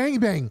don't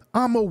gangbang.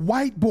 I'm a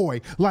white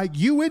boy like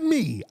you and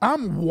me.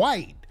 I'm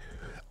white.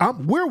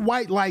 We're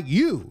white like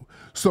you.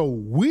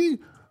 So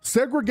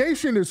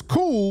segregation is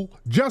cool,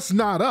 just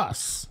not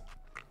us.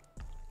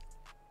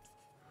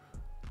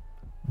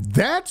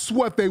 That's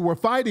what they were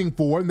fighting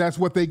for, and that's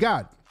what they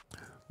got.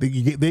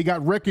 They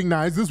got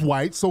recognized as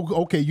white, so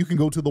okay, you can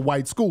go to the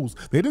white schools.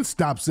 They didn't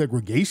stop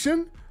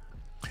segregation.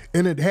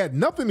 And it had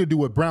nothing to do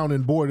with Brown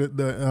and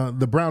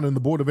the Brown and the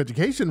Board of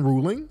Education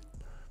ruling.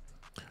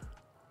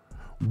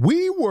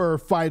 We were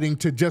fighting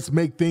to just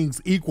make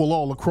things equal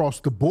all across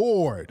the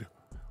board.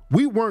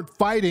 We weren't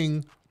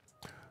fighting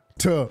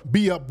to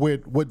be up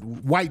with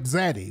white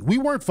zaddy. We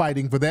weren't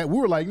fighting for that. We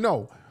were like,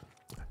 no,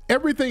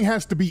 everything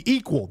has to be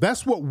equal.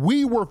 That's what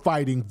we were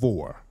fighting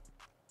for.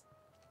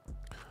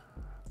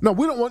 No,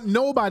 we don't want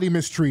nobody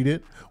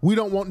mistreated. We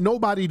don't want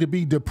nobody to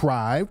be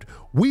deprived.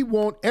 We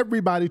want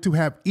everybody to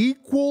have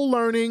equal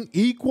learning,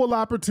 equal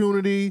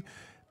opportunity,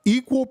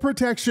 equal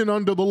protection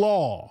under the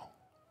law.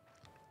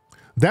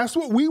 That's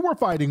what we were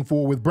fighting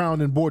for with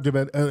Brown and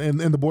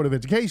the Board of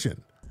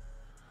Education.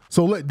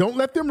 So don't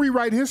let them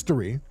rewrite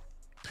history.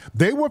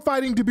 They were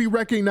fighting to be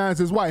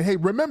recognized as white. Hey,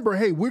 remember,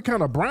 we're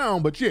kind of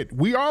brown, but shit,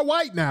 we are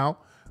white now.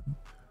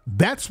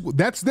 That's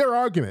their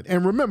argument.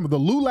 And remember, the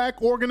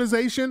LULAC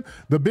organization,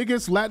 the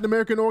biggest Latin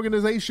American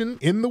organization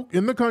in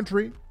the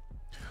country,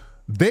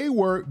 they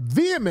were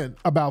vehement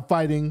about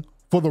fighting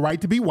for the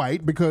right to be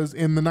white, because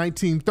in the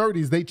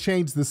 1930s, they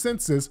changed the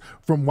census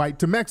from white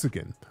to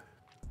Mexican.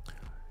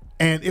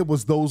 And it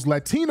was those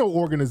Latino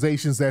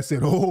organizations that said,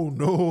 oh,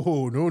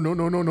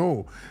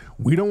 no.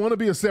 We don't want to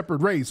be a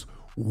separate race.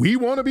 We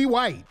want to be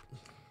white.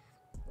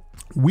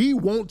 We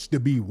want to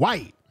be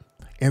white.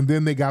 And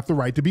then they got the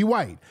right to be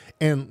white.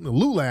 And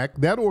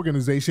LULAC, that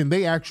organization,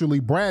 they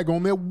actually brag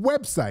on their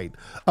website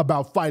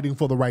about fighting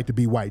for the right to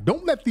be white.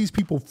 Don't let these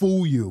people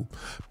fool you.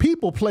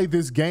 People play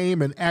this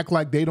game and act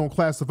like they don't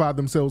classify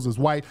themselves as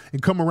white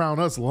and come around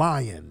us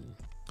lying.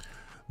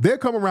 They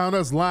come around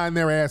us lying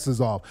their asses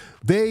off.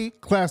 They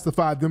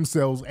classify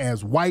themselves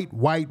as white.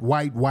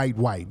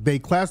 They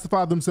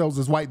classify themselves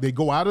as white. They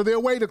go out of their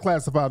way to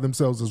classify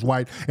themselves as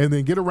white and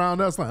then get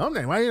around us like, I'm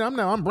not white,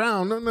 I'm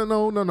brown.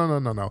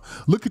 No.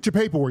 Look at your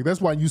paperwork.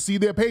 That's why you see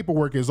their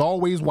paperwork is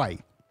always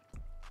white.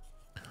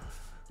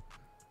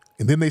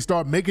 And then they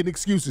start making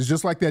excuses,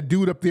 just like that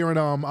dude up there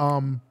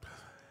in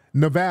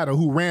Nevada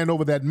who ran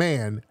over that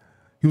man.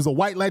 He was a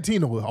white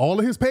Latino.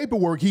 All of his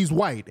paperwork, he's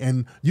white.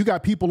 And you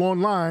got people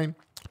online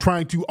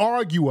trying to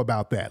argue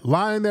about that,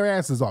 lying their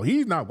asses off.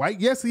 He's not white.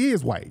 Yes, he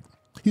is white.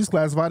 He's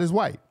classified as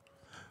white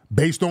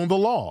based on the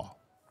law.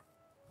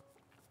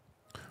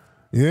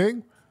 Yeah?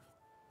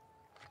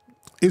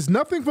 It's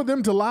nothing for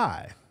them to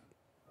lie.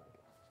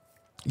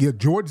 Yeah,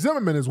 George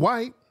Zimmerman is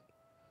white.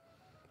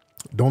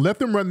 Don't let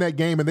them run that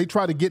game, and they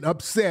try to get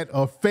upset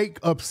or fake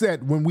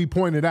upset when we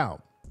point it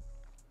out.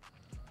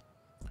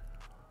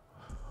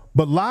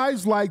 But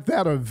lies like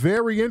that are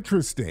very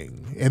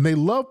interesting, and they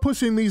love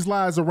pushing these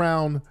lies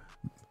around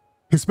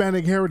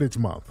Hispanic Heritage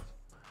Month.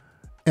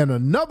 And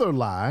another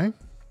lie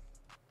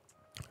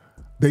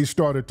they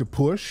started to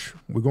push,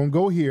 we're going to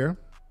go here.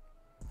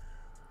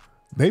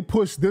 They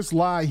pushed this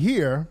lie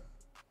here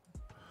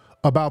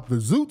about the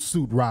Zoot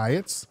Suit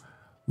riots.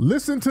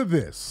 Listen to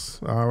this,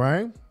 all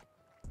right?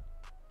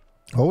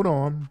 Hold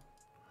on.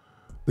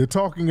 They're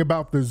talking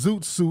about the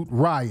Zoot Suit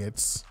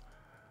riots.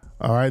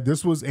 All right,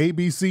 this was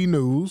ABC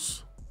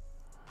News.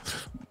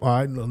 All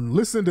right,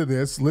 listen to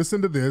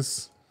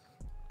this.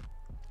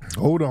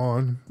 Hold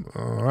on.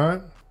 All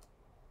right.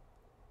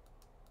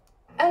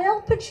 At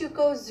El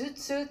Pachuco Zoot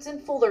Suits in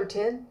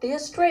Fullerton, the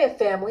Estrella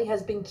family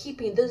has been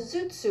keeping the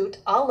Zoot Suit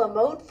a la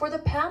mode for the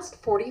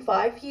past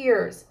 45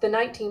 years. The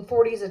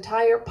 1940s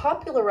attire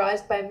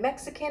popularized by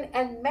Mexican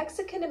and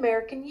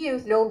Mexican-American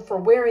youth, known for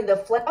wearing the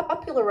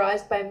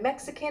popularized by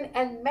Mexican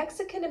and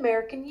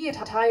Mexican-American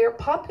youth, attire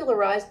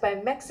popularized by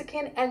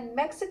Mexican and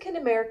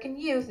Mexican-American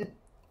youth.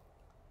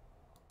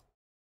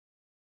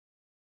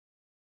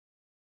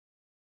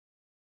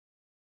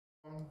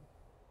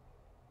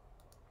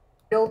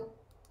 Known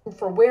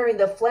for wearing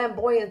the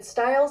flamboyant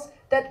styles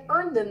that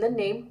earned them the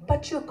name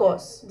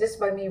Pachucos. Just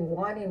by me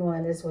wanting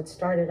one is what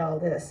started all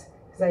this,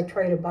 because I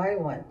tried to buy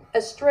one.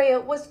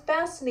 Estrella was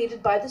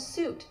fascinated by the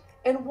suit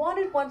and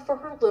wanted one for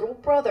her little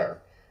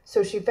brother.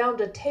 So she found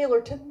a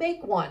tailor to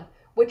make one,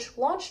 which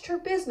launched her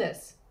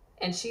business.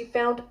 And she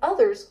found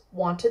others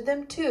wanted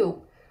them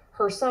too.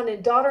 Her son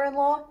and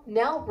daughter-in-law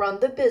now run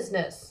the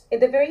business. In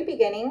the very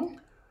beginning.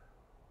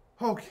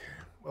 Okay,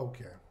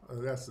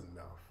 that's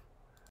enough.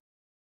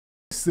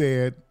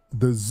 Said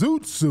the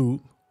Zoot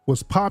Suit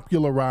was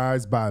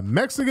popularized by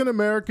Mexican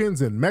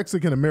Americans and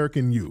Mexican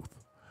American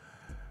youth.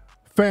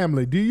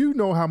 Family, do you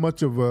know how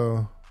much of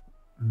a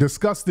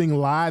disgusting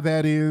lie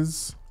that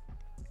is?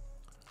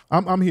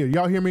 I'm here.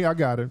 Y'all hear me? I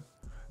got it.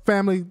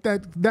 Family,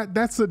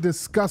 that's a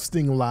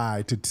disgusting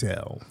lie to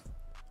tell.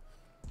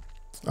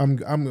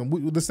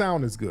 The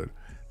sound is good.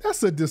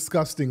 That's a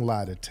disgusting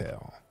lie to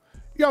tell.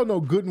 Y'all know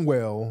good and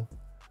well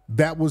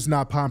that was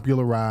not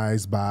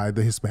popularized by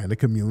the Hispanic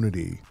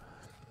community.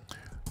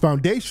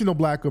 Foundational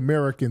Black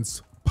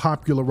Americans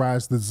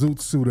popularized the zoot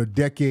suit a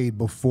decade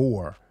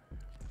before.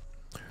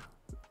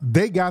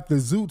 They got the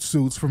zoot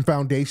suits from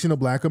foundational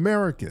Black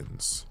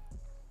Americans.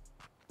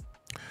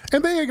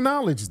 And they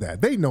acknowledge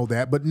that. They know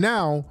that. But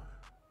now,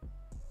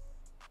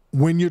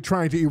 when you're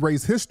trying to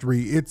erase history,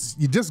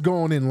 you just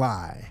go on and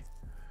lie.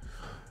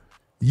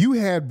 You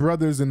had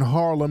brothers in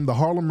Harlem, the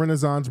Harlem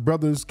Renaissance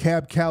brothers,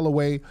 Cab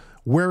Calloway,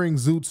 wearing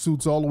zoot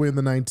suits all the way in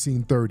the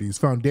 1930s.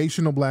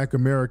 Foundational Black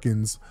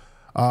Americans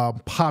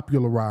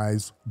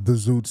popularized the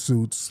zoot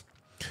suits.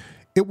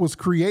 It was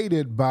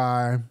created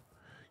by,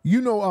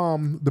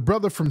 the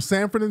brother from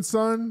Sanford and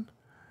Son.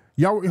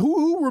 Y'all,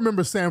 who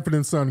remember Sanford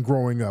and Son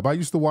growing up? I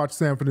used to watch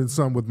Sanford and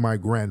Son with my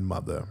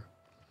grandmother.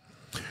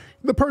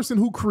 The person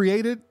who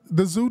created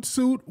the zoot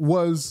suit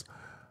was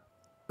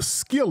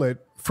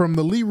Skillet from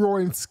the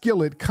Leroy and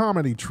Skillet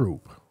comedy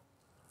troupe.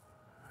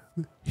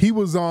 He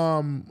was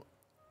a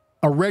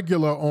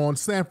regular on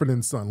Sanford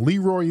and Son,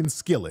 Leroy and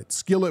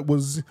Skillet.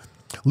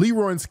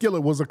 Leroy and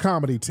Skillet was a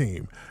comedy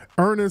team.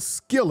 Ernest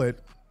Skillet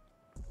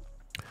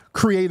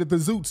created the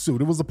zoot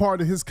suit. It was a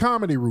part of his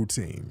comedy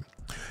routine.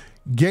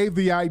 Gave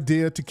the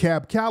idea to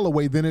Cab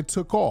Calloway, then it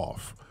took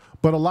off.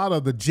 But a lot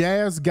of the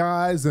jazz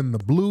guys and the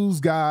blues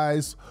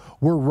guys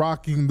were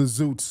rocking the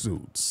zoot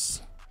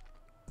suits.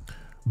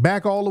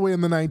 Back all the way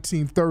in the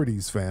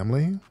 1930s,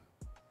 family.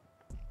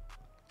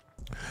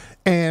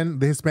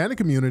 And the Hispanic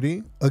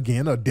community,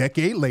 again, a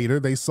decade later,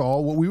 they saw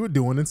what we were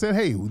doing and said,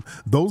 hey,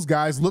 those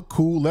guys look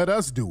cool, let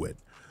us do it.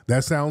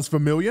 That sounds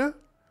familiar?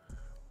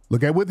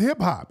 Look at with hip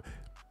hop.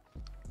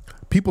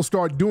 People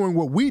start doing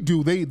what we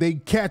do, they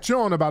catch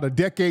on about a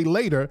decade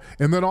later,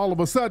 and then all of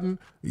a sudden,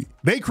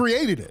 they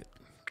created it.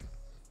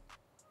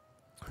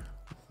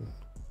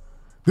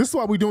 This is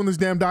why we're doing this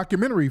damn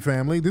documentary,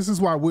 family. This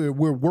is why we're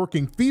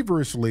working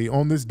feverishly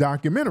on this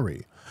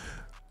documentary.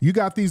 You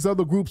got these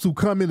other groups who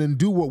come in and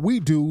do what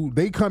we do.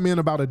 They come in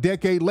about a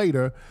decade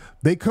later.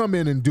 They come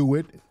in and do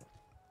it.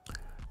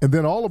 And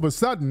then all of a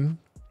sudden,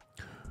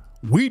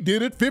 we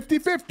did it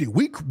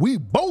 50-50. We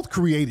both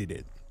created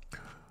it.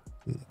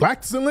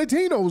 Blacks and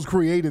Latinos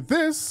created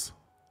this.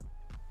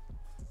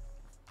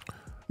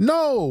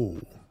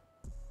 No.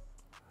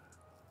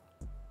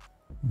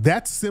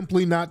 That's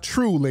simply not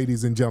true,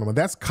 ladies and gentlemen.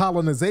 That's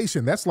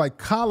colonization. That's like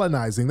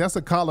colonizing. That's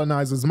a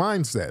colonizer's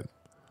mindset.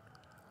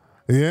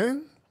 Yeah?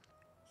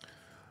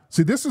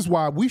 See, this is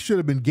why we should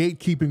have been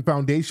gatekeeping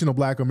foundational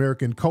Black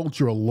American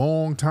culture a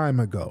long time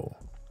ago.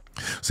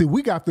 See,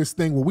 we got this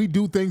thing where we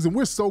do things and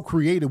we're so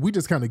creative, we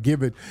just kind of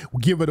give it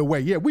away.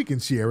 Yeah, we can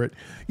share it.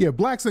 Yeah,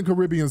 Blacks and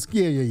Caribbeans,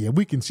 yeah,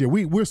 we can share.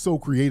 We're so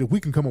creative, we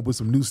can come up with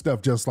some new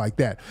stuff just like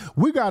that.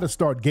 We got to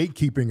start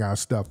gatekeeping our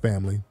stuff,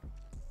 family.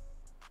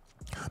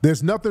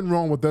 There's nothing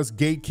wrong with us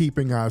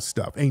gatekeeping our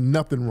stuff. Ain't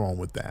nothing wrong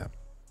with that.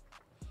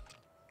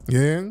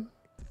 Yeah?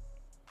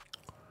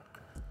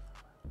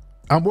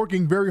 I'm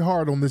working very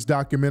hard on this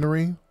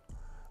documentary.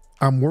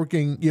 I'm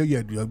working,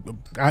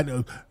 I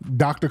know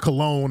Dr.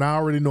 Cologne, I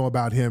already know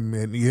about him.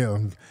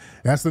 And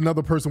that's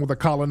another person with a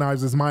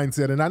colonizer's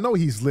mindset. And I know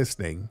he's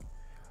listening.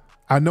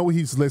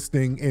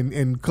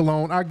 And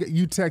Cologne,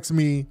 you text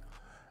me,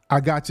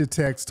 I got your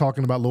text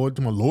talking about Lord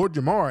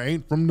Jamar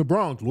ain't from the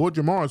Bronx. Lord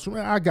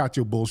Jamar, I got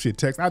your bullshit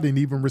text. I didn't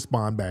even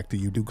respond back to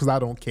you, dude, because I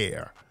don't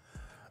care.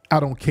 I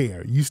don't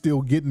care. You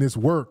still getting this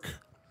work.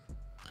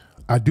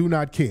 I do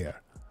not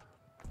care.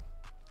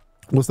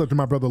 What's up to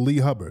my brother Lee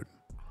Hubbard?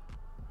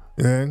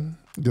 And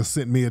just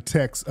sent me a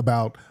text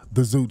about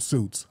the zoot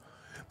suits.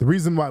 The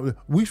reason why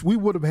we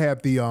would have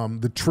had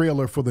the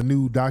trailer for the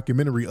new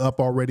documentary up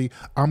already.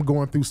 I'm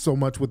going through so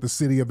much with the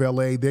city of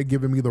LA. They're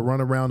giving me the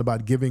runaround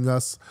about giving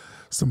us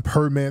some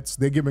permits.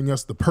 They're giving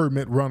us the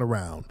permit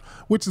runaround,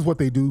 which is what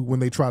they do when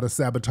they try to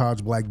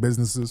sabotage Black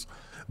businesses.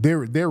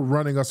 They're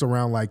running us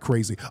around like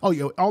crazy. Oh,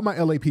 all my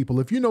LA people,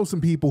 if you know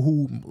some people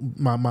who,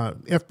 my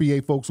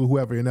FBA folks or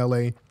whoever in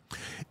LA,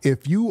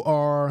 if you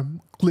are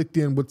clicked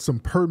in with some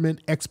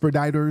permit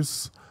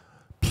expediters,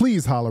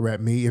 please holler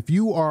at me. If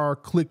you are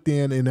clicked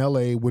in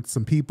LA with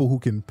some people who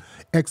can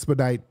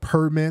expedite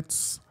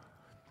permits,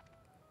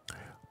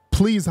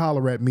 please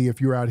holler at me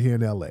if you're out here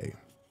in LA.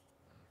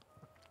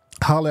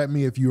 Holler at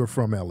me if you're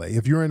from LA.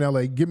 If you're in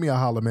LA, give me a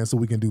holler, man, so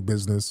we can do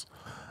business.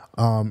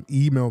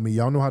 Email me.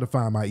 Y'all know how to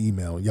find my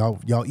email.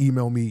 Y'all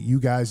email me. You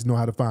guys know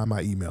how to find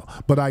my email.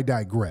 But I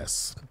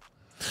digress.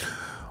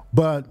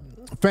 But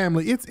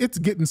family, it's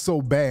getting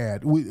so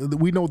bad.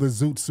 We know the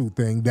zoot suit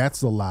thing,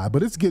 that's a lie,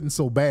 but it's getting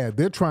so bad.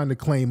 They're trying to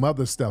claim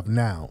other stuff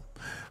now.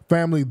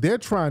 Family, they're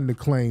trying to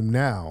claim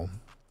now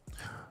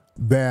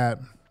that,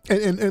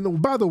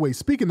 and by the way,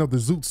 speaking of the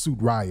zoot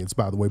suit riots,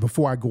 by the way,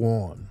 before I go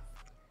on,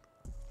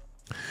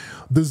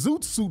 the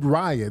zoot suit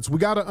riots, we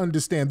got to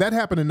understand that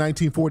happened in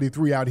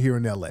 1943 out here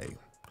in LA.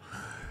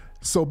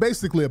 So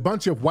basically a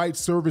bunch of white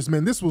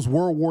servicemen, this was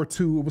World War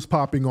II, it was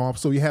popping off.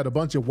 So you had a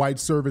bunch of white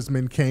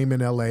servicemen came in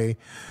LA.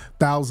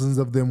 Thousands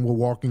of them were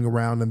walking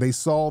around and they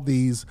saw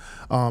these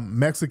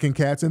Mexican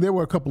cats, and there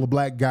were a couple of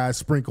black guys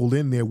sprinkled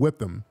in there with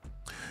them,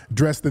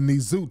 dressed in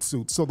these zoot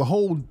suits. So the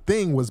whole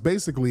thing was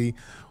basically,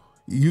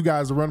 you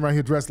guys are running around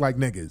here dressed like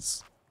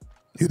niggas.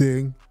 You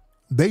dig?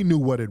 They knew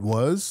what it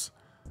was.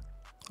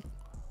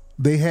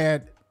 They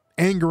had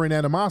anger and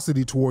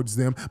animosity towards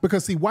them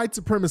because, see, white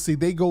supremacy,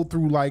 they go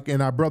through like,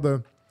 and our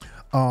brother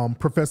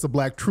Professor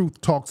Black Truth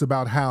talks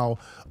about how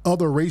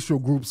other racial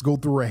groups go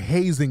through a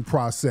hazing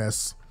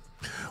process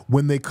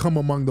when they come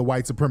among the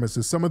white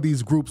supremacists. Some of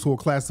these groups who are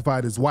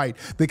classified as white,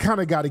 they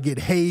kind of got to get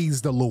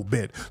hazed a little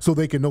bit so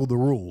they can know the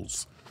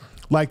rules.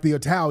 Like the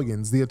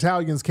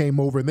Italians came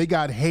over and they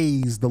got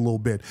hazed a little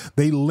bit.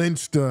 They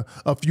lynched a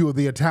few of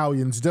the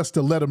Italians just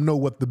to let them know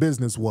what the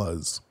business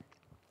was.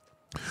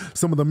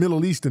 Some of the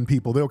Middle Eastern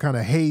people, they'll kind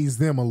of haze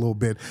them a little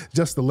bit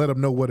just to let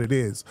them know what it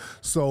is.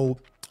 So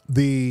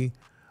the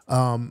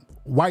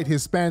white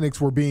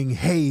Hispanics were being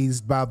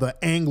hazed by the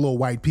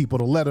Anglo-white people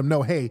to let them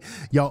know, hey,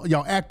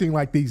 y'all acting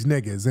like these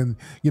niggas. And,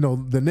 you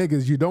know, the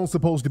niggas, you don't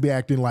supposed to be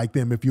acting like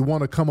them. If you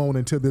want to come on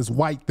into this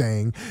white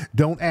thing,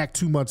 don't act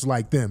too much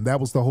like them. That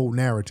was the whole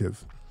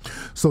narrative.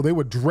 So they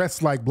were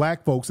dressed like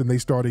black folks and they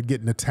started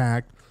getting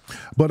attacked.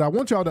 But I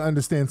want y'all to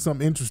understand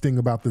something interesting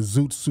about the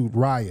Zoot Suit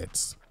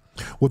riots.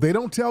 What they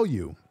don't tell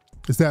you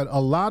is that a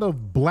lot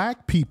of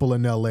black people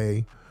in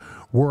LA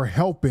were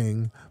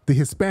helping the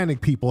Hispanic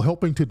people,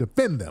 helping to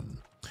defend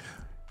them.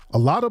 A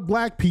lot of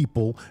black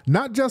people,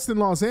 not just in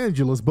Los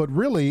Angeles, but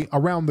really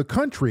around the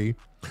country,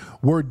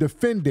 were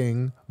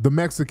defending the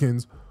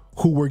Mexicans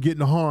who were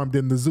getting harmed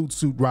in the Zoot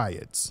Suit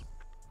riots.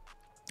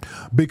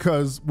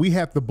 Because we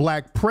had the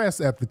black press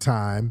at the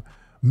time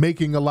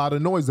making a lot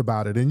of noise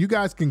about it. And you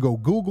guys can go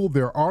Google,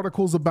 there are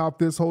articles about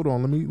this. Hold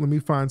on, let me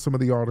find some of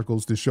the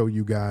articles to show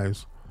you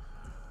guys.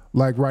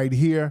 Like right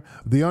here,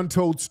 the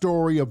untold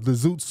story of the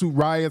Zoot Suit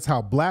riots,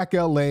 how black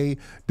LA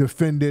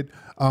defended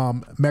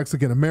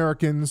Mexican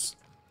Americans.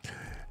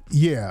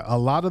 Yeah, a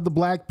lot of the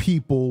black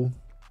people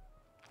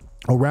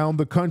around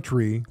the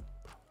country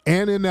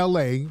and in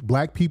LA,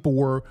 black people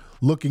were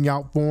looking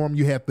out for them.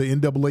 You had the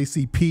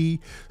NAACP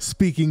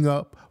speaking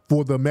up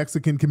for the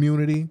Mexican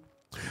community.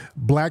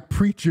 Black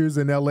preachers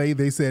in LA,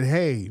 they said,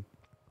 hey,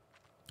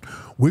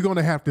 we're going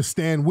to have to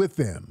stand with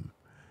them.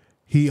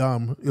 It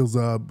was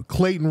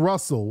Clayton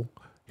Russell.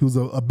 He was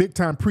a big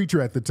time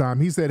preacher at the time.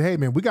 He said, hey,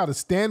 man, we got to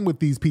stand with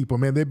these people,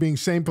 man. They're being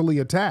shamefully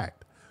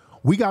attacked.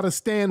 We got to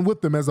stand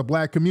with them as a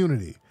black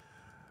community.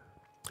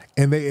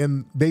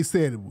 And they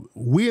said,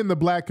 we in the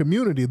black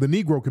community, the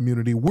Negro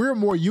community, we're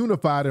more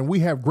unified and we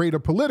have greater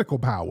political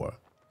power.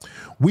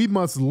 We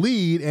must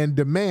lead and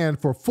demand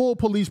for full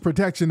police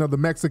protection of the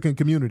Mexican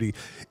community.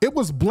 It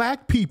was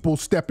black people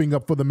stepping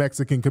up for the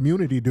Mexican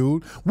community,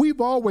 dude.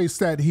 We've always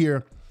sat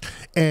here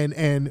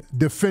and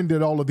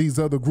defended all of these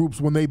other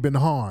groups when they've been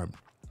harmed.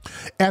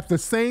 At the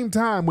same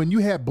time, when you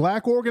had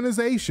black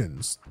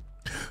organizations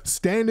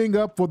standing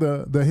up for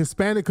the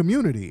Hispanic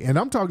community, and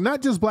I'm talking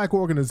not just black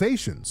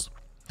organizations,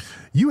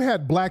 you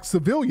had black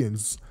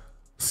civilians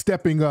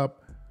stepping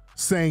up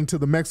saying to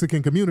the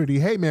Mexican community,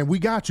 hey, man, we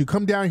got you.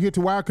 Come down here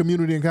to our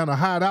community and kind of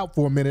hide out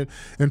for a minute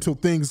until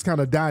things kind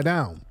of die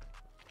down.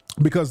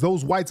 Because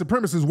those white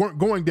supremacists weren't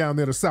going down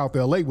there to South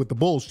LA with the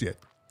bullshit.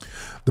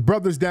 The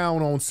brothers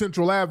down on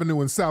Central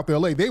Avenue in South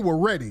LA, they were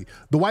ready.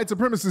 The white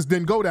supremacists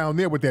didn't go down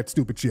there with that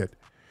stupid shit.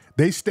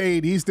 They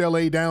stayed East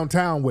LA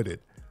downtown with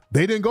it.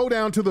 They didn't go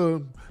down to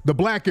the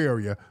black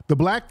area. The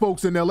black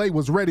folks in LA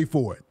was ready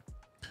for it.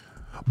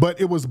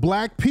 But it was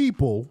black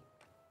people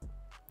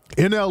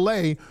in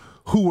LA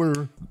who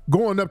were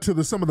going up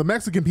to some of the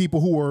Mexican people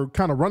who were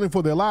kind of running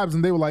for their lives,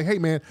 and they were like, hey,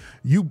 man,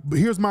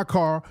 here's my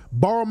car,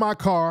 borrow my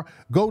car,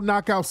 go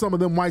knock out some of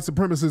them white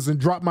supremacists and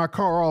drop my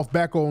car off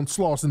back on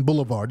Slauson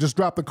Boulevard. Just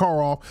drop the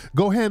car off.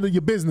 Go handle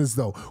your business,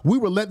 though. We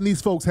were letting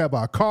these folks have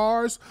our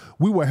cars.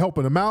 We were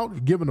helping them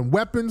out, giving them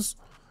weapons.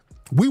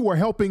 We were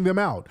helping them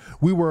out.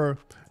 We were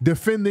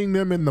defending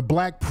them in the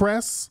black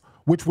press,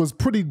 which was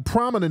pretty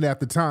prominent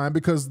at the time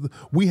because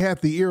we had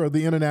the ear of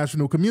the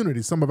international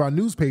community. Some of our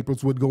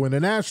newspapers would go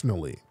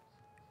internationally.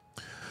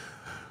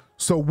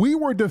 So we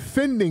were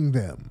defending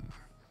them.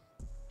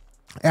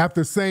 At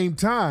the same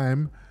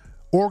time,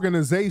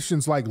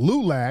 organizations like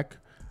LULAC,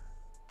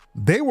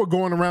 they were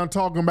going around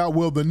talking about,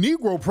 well, the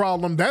Negro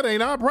problem, that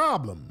ain't our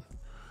problem.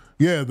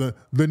 Yeah,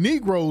 the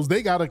Negroes,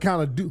 they got to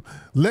kind of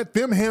let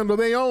them handle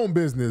their own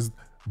business.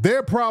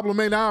 Their problem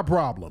ain't our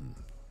problem.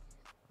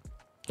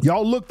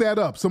 Y'all look that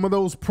up. Some of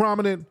those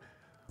prominent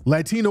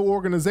Latino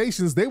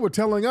organizations, they were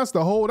telling us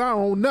to hold our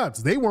own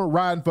nuts. They weren't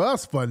riding for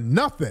us for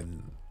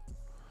nothing.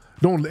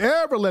 Don't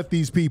ever let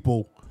these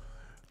people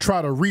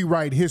try to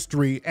rewrite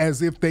history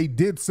as if they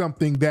did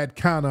something that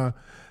kind of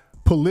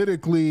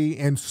politically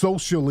and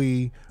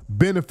socially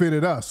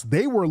benefited us.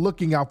 They were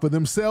looking out for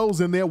themselves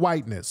and their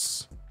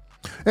whiteness.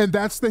 And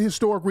that's the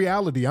historic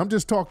reality. I'm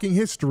just talking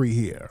history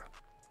here.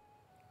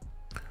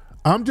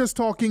 I'm just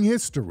talking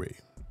history.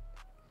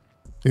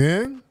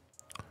 Yeah?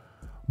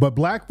 But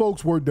black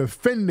folks were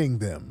defending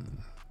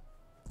them.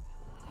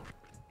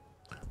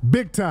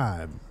 Big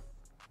time.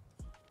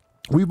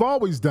 We've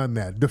always done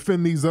that,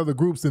 defend these other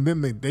groups, and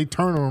then they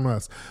turn on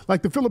us.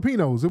 Like the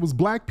Filipinos, it was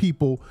black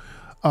people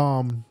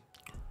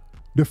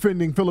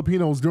defending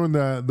Filipinos during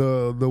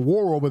the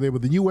war over there,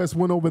 but the U.S.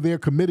 went over there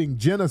committing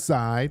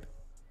genocide.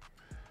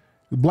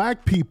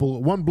 Black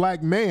people, one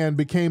black man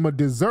became a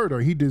deserter.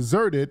 He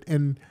deserted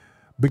and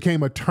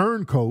became a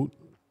turncoat,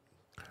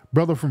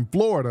 brother from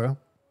Florida,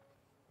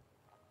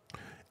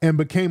 and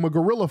became a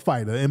guerrilla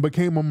fighter and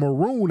became a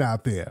Maroon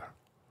out there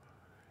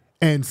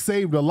and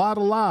saved a lot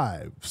of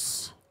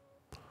lives.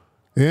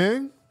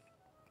 Eh?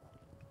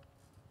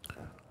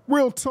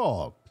 Real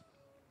talk.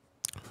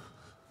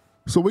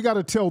 So we got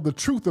to tell the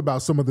truth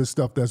about some of this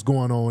stuff that's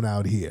going on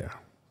out here.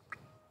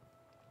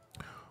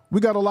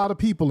 We got a lot of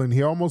people in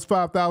here, almost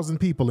 5,000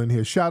 people in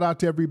here. Shout out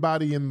to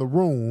everybody in the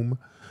room,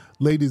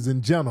 ladies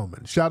and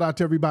gentlemen. Shout out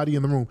to everybody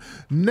in the room.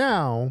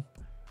 Now,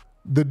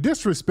 the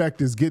disrespect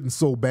is getting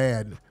so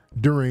bad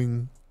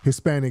during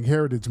Hispanic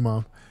Heritage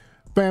Month.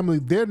 Family,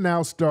 they're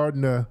now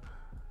starting to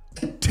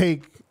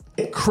take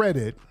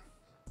credit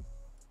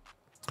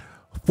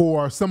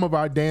for some of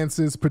our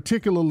dances,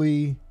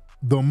 particularly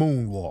the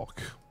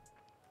moonwalk.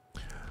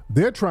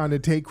 They're trying to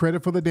take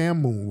credit for the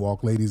damn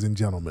moonwalk, ladies and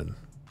gentlemen.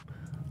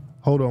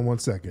 Hold on one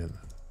second.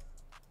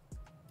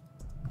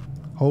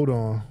 Hold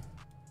on.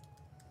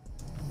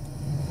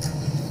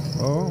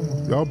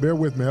 Oh, y'all bear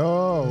with me. Bear.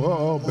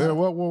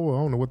 Whoa.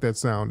 I don't know what that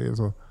sound is.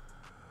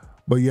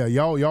 But yeah,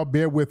 y'all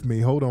bear with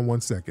me. Hold on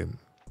one second.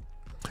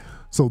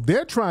 So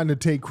they're trying to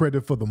take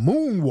credit for the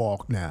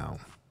moonwalk now.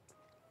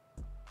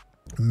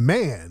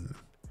 Man,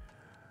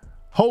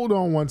 hold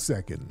on one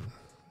second.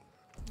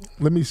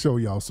 Let me show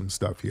y'all some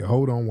stuff here.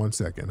 Hold on one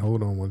second.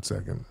 Hold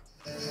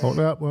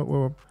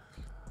up.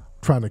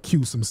 Trying to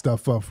cue some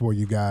stuff up for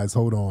you guys.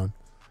 Hold on.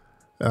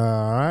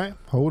 All right.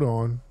 Hold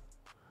on.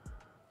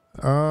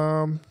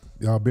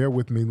 Y'all bear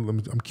with me.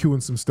 I'm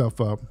queuing some stuff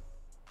up.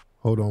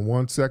 Hold on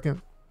one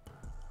second.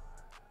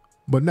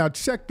 But now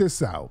check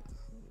this out.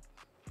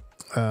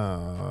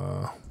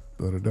 All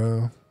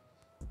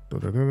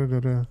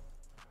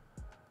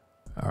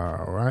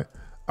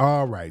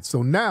right.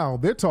 So now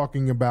they're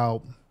talking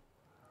about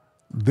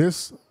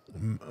this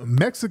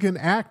Mexican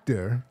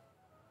actor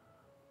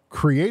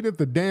created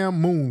the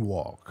damn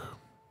moonwalk.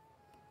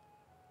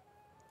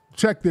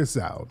 Check this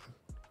out.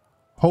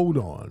 Hold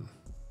on.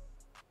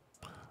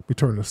 Let me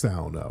turn the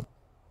sound up.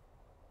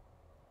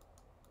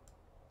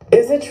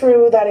 Is it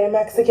true that a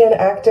Mexican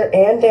actor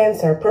and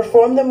dancer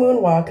performed the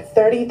moonwalk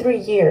 33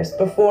 years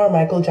before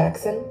Michael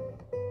Jackson?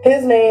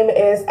 His name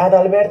is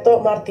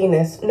Adalberto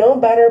Martinez,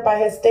 known better by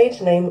his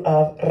stage name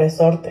of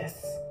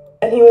Resortes.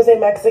 And he was a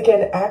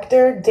Mexican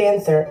actor,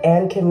 dancer,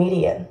 and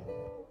comedian,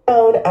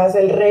 known as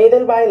El Rey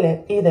del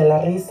Baile y de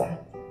la Risa.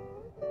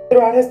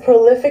 Throughout his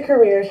prolific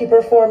career, he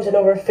performed in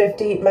over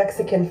 50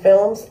 Mexican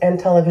films and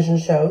television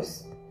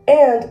shows,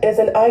 and is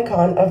an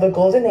icon of the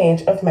golden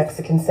age of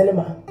Mexican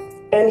cinema.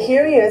 And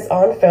here he is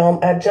on film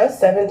at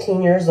just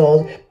 17 years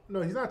old.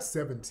 No, he's not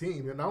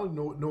 17, and I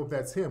don't know if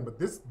that's him, but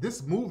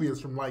this movie is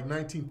from like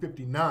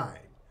 1959.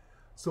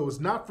 So it's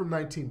not from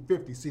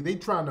 1950. See, they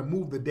trying to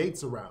move the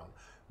dates around.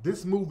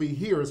 This movie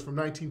here is from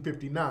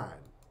 1959.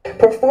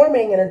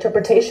 Performing an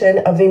interpretation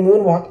of the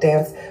moonwalk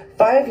dance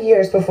 5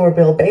 years before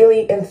Bill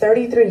Bailey and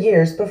 33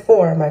 years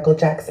before Michael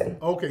Jackson.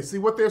 Okay, see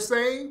what they're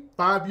saying?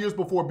 5 years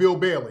before Bill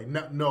Bailey.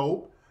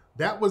 No,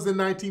 that was in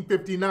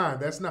 1959.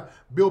 That's not.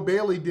 Bill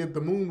Bailey did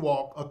the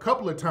moonwalk a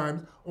couple of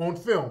times on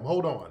film.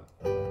 Hold on.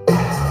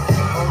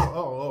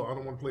 Oh, I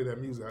don't want to play that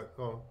music.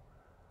 Oh.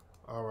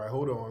 All right,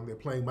 hold on. They're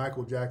playing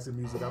Michael Jackson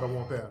music. I don't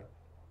want that.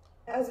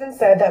 It has been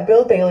said that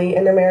Bill Bailey,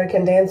 an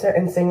American dancer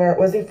and singer,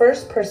 was the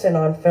first person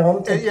on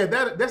film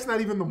to that's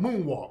not even the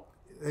moonwalk.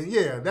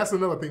 Yeah, that's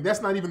another thing.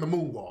 That's not even the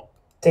moonwalk.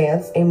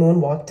 Dance a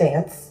moonwalk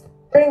dance.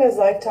 During his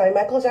lifetime,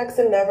 Michael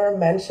Jackson never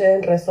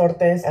mentioned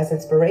Resortes as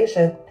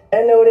inspiration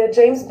and noted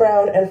James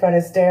Brown and Fred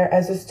Astaire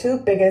as his two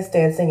biggest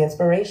dancing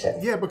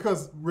inspirations. Yeah,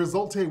 because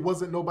Resorte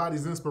wasn't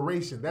nobody's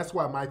inspiration. That's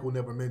why Michael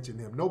never mentioned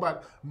him. Nobody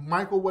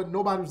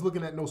was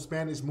looking at no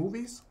Spanish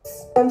movies.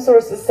 Some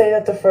sources say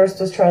that the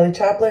first was Charlie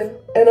Chaplin,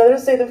 and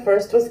others say the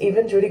first was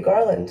even Judy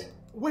Garland.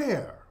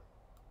 Where?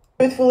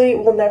 Truthfully,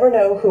 we'll never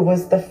know who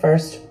was the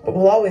first, but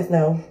we'll always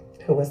know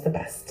who was the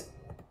best.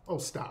 Oh,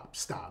 stop.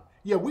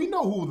 Yeah, we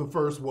know who the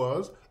first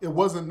was. It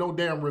wasn't no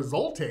damn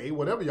Resorte,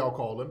 whatever y'all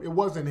call him. It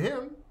wasn't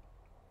him.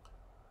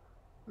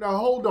 Now,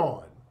 hold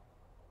on.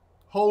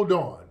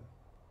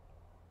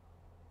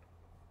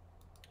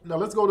 Now,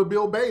 let's go to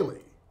Bill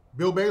Bailey.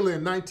 Bill Bailey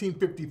in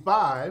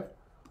 1955.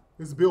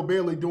 This is Bill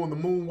Bailey doing the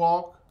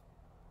moonwalk,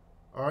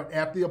 all right,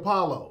 at the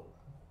Apollo.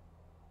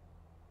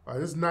 All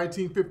right, this is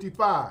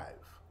 1955.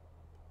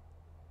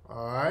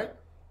 All right.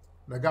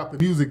 And I got the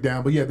music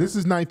down, but yeah, this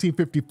is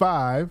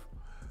 1955.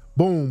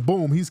 Boom,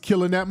 boom. He's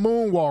killing that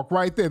moonwalk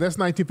right there. That's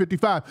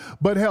 1955.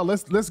 But hell,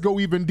 let's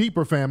go even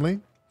deeper, family.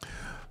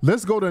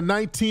 Let's go to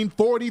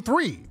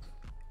 1943.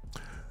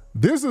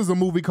 This is a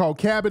movie called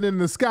Cabin in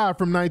the Sky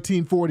from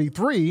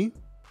 1943.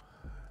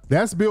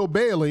 That's Bill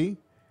Bailey.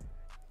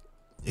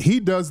 He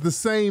does the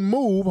same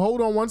move. Hold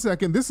on one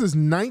second. This is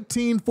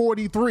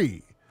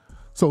 1943.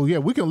 So yeah,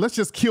 let's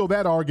just kill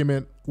that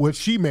argument, what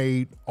she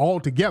made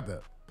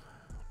altogether.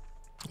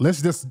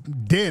 Let's just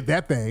dead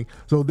that thing.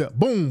 So that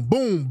boom,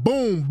 boom,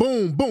 boom,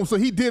 boom, boom. So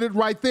he did it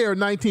right there in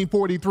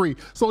 1943.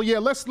 So yeah,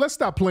 let's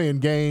stop playing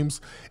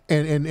games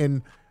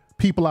and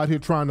people out here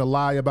trying to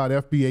lie about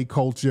FBA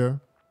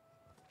culture.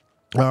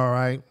 All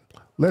right.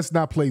 Let's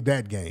not play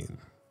that game.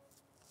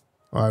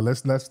 All right,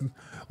 let's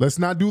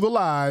not do the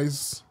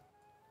lies.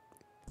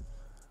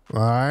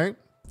 All right.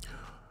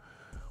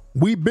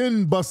 We've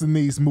been busting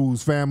these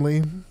moves,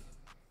 family.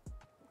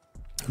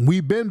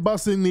 We've been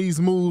busting these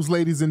moves,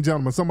 ladies and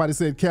gentlemen. Somebody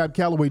said Cab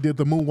Calloway did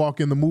the moonwalk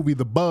in the movie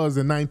The Buzz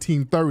in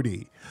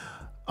 1930.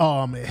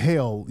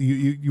 Hell,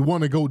 you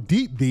want to go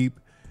deep.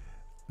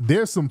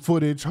 There's some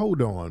footage.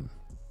 Hold on,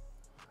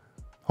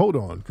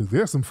 because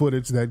there's some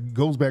footage that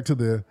goes back to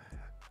the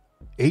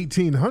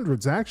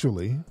 1800s,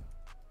 actually,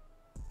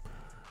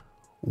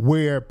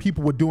 where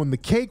people were doing the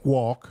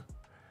cakewalk.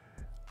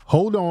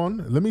 Hold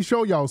on, let me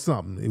show y'all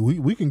something.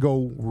 We can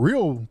go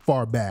real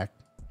far back.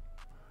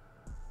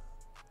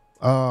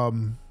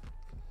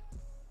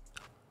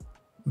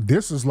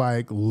 This is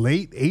like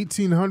late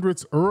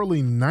 1800s,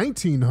 early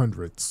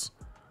 1900s,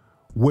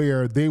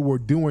 where they were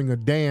doing a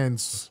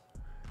dance.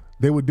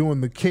 They were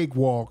doing the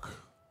cakewalk.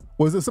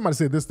 Was it somebody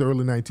said this the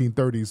early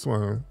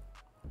 1930s?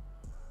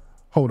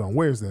 Hold on,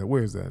 where's that?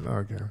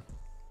 Okay.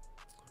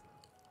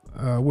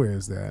 Where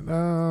is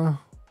that?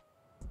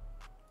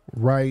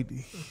 Right.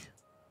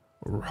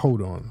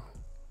 Hold on.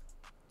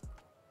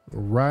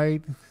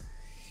 Right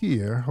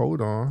here. Hold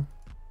on.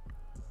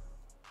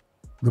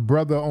 The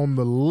brother on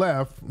the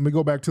left, let me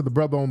go back to the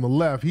brother on the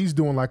left. He's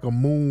doing like a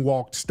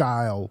moonwalk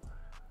style.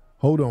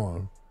 Hold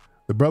on.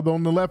 The brother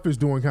on the left is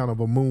doing kind of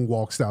a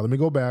moonwalk style. Let me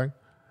go back.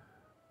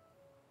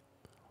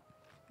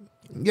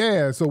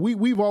 Yeah, so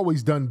we've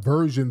always done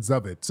versions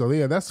of it. So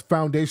yeah, that's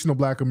foundational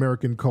Black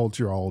American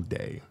culture all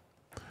day.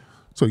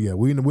 So yeah,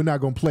 we're not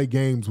going to play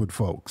games with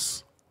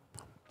folks.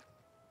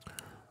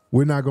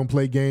 We're not going to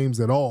play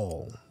games at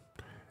all.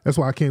 That's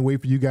why I can't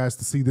wait for you guys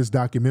to see this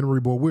documentary,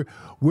 boy.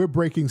 We're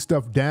breaking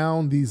stuff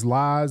down, these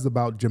lies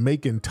about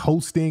Jamaican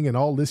toasting and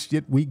all this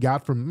shit we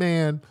got from,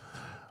 man.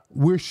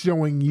 We're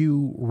showing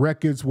you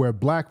records where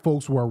Black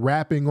folks were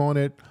rapping on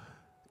it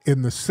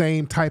in the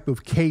same type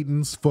of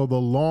cadence for the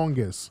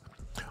longest.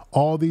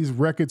 All these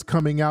records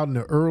coming out in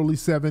the early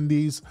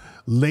 70s,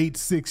 late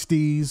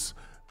 60s,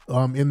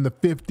 in the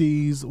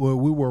 50s, where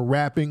we were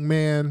rapping,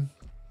 man.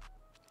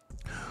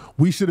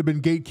 We should have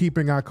been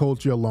gatekeeping our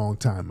culture a long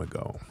time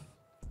ago.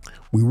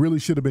 We really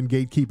should have been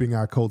gatekeeping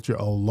our culture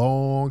a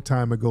long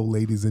time ago,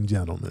 ladies and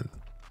gentlemen.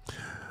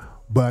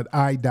 But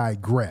I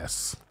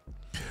digress.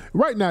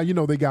 Right now,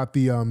 they got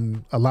the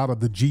a lot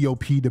of the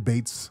GOP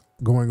debates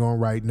going on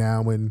right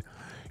now, and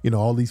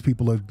all these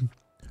people are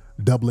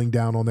doubling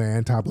down on their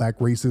anti-Black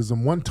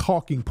racism. One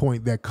talking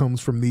point that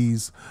comes from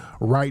these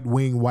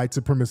right-wing white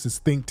supremacist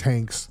think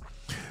tanks,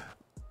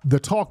 the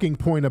talking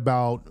point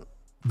about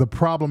the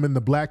problem in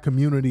the Black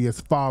community is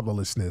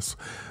fatherlessness.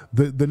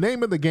 The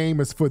name of the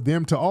game is for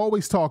them to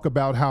always talk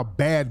about how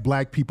bad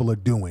Black people are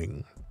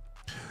doing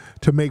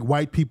to make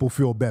white people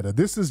feel better.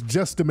 This is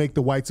just to make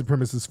the white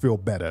supremacists feel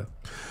better.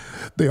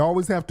 They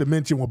always have to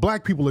mention, well,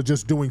 Black people are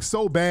just doing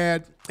so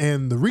bad,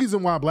 and the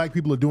reason why Black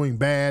people are doing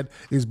bad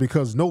is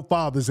because no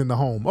father's in the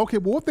home. Okay,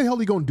 well, what the hell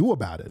are you going to do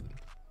about it?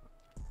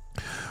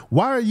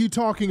 Why are you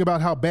talking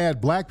about how bad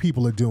Black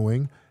people are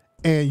doing,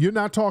 and you're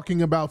not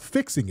talking about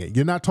fixing it?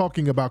 You're not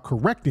talking about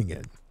correcting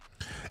it.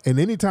 And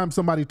anytime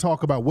somebody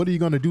talk about what are you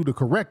going to do to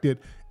correct it,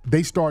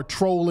 they start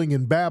trolling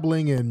and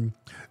babbling and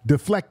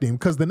deflecting,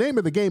 because the name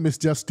of the game is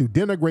just to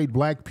denigrate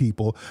Black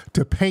people,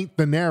 to paint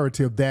the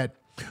narrative that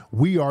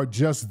we are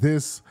just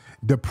this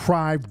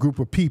deprived group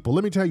of people.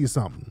 Let me tell you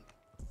something.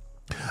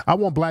 I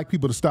want Black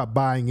people to stop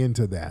buying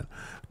into that.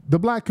 The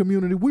Black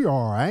community, we're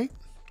all right.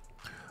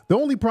 The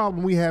only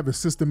problem we have is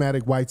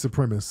systematic white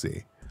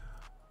supremacy.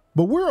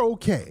 But we're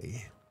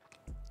okay.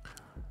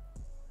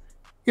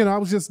 I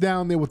was just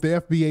down there with the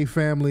FBA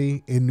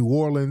family in New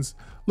Orleans.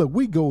 Look,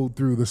 we go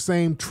through the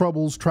same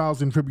troubles,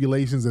 trials, and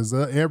tribulations as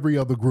every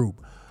other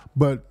group.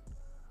 But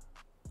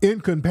in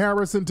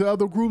comparison to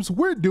other groups,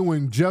 we're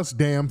doing just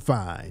damn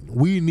fine.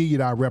 We need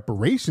our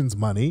reparations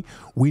money.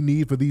 We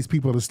need for these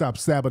people to stop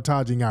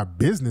sabotaging our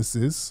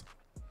businesses.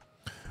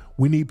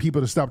 We need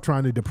people to stop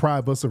trying to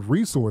deprive us of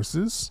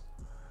resources.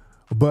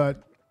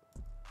 But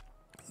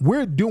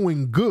we're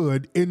doing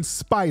good in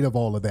spite of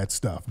all of that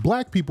stuff.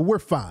 Black people, we're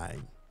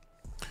fine.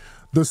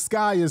 The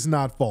sky is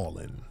not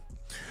falling.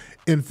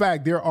 In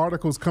fact, there are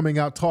articles coming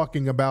out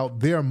talking about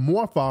there are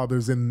more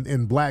fathers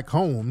in Black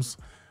homes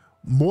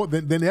more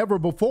than ever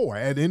before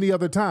at any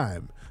other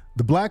time.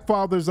 The Black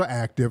fathers are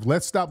active.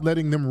 Let's stop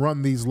letting them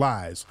run these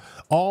lies.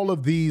 All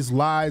of these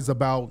lies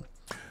about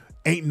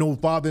ain't no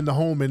father in the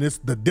home and it's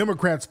the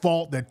Democrats'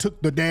 fault that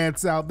took the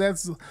dads out.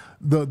 That's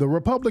the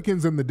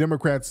Republicans and the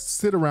Democrats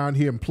sit around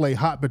here and play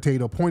hot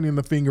potato, pointing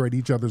the finger at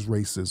each other's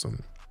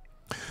racism.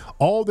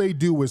 All they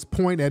do is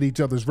point at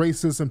each other's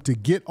racism to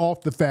get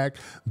off the fact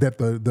that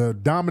the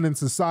dominant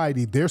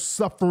society, they're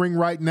suffering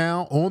right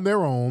now on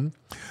their own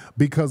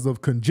because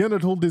of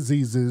congenital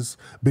diseases,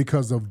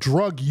 because of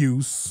drug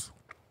use.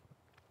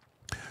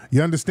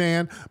 You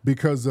understand?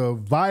 Because of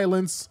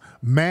violence,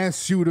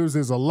 mass shooters,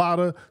 there's a lot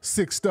of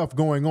sick stuff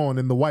going on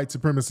in the white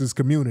supremacist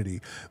community.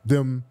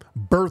 Them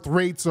birth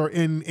rates are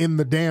in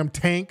the damn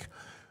tank.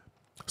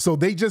 So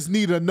they just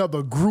need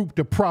another group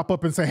to prop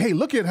up and say, hey,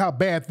 look at how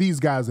bad these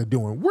guys are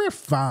doing. We're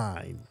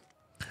fine.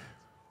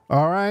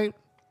 All right?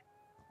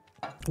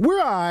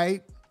 We're all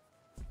right.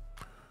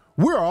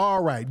 We're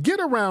all right. Get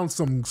around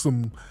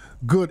some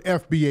good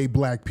FBA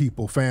black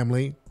people,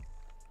 family.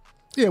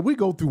 Yeah, we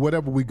go through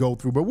whatever we go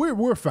through, but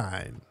we're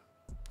fine.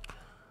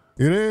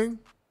 You know?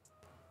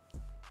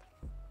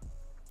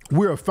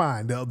 We're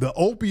fine. The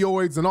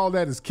opioids and all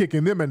that is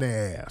kicking them in the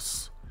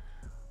ass.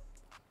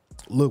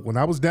 Look, when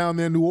I was down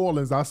there in New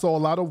Orleans, I saw a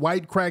lot of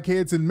white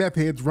crackheads and meth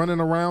heads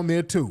running around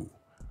there too.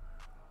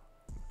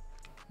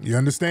 You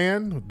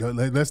understand?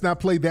 Let's not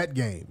play that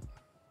game.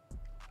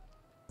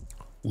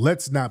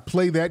 Let's not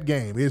play that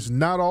game. It's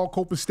not all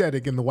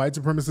copacetic in the white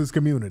supremacist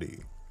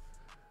community.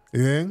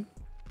 Yeah?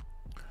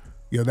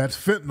 Yeah, that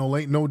fentanyl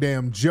ain't no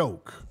damn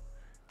joke.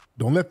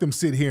 Don't let them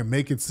sit here and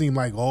make it seem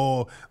like,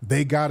 oh,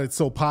 they got it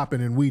so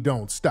popping and we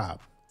don't.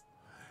 Stop.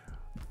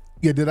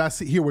 Yeah, did I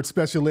hear what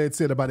Special Ed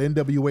said about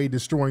NWA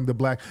destroying the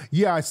black?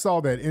 Yeah, I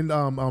saw that. In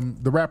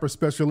the rapper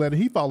Special Ed,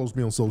 he follows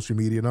me on social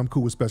media, and I'm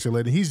cool with Special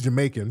Ed, and he's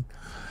Jamaican.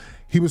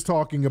 He was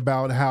talking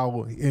about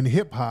how in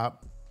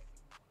hip-hop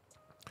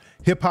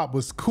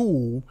was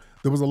cool.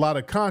 There was a lot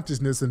of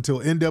consciousness until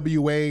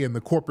NWA and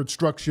the corporate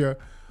structure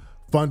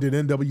funded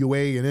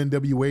NWA, and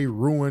NWA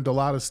ruined a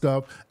lot of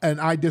stuff, and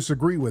I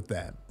disagree with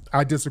that.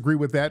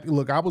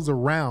 Look, I was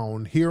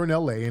around here in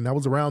LA, and I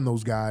was around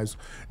those guys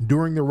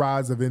during the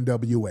rise of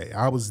NWA.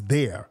 I was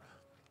there.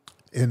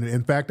 And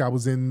in fact, I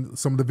was in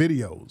some of the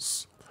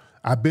videos.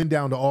 I've been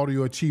down to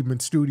Audio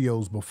Achievement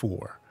Studios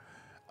before.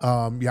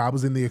 I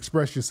was in the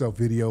Express Yourself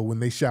video when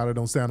they shot it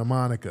on Santa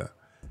Monica.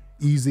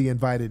 Easy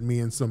invited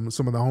me and some of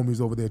the homies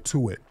over there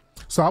to it.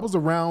 So I was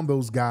around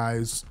those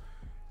guys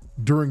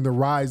during the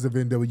rise of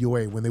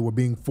NWA, when they were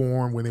being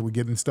formed, when they were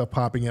getting stuff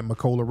popping at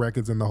Macola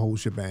Records and the whole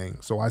shebang.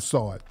 So I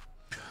saw it.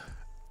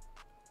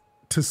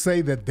 To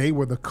say that they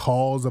were the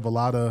cause of a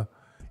lot of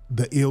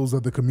the ills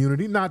of the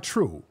community, not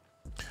true.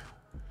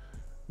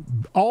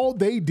 All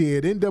they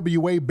did,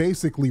 NWA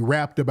basically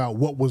rapped about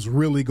what was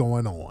really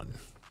going on.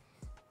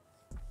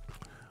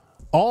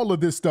 All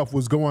of this stuff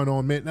was going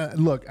on, man.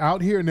 Look,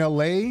 out here in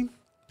LA,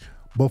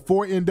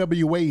 before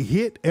NWA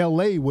hit,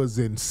 LA was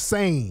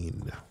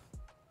insane.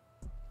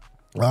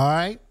 All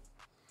right?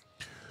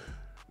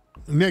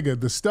 Nigga,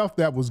 the stuff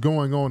that was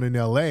going on in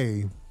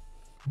LA,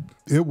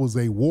 it was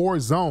a war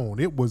zone.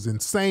 It was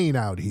insane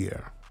out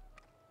here.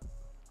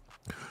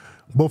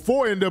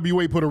 Before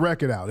NWA put a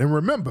record out. And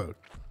remember,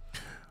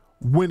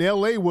 when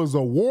LA was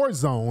a war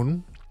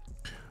zone,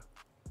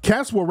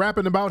 cats were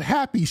rapping about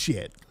happy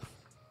shit.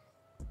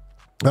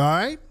 All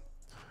right?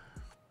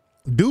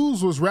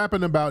 Dudes was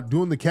rapping about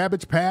doing the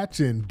Cabbage Patch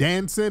and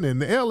dancing,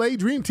 and the LA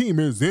Dream Team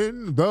is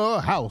in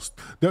the house.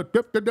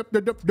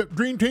 The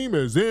Dream Team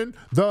is in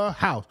the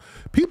house.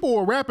 People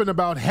were rapping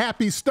about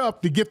happy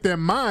stuff to get their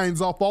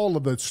minds off all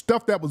of the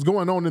stuff that was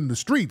going on in the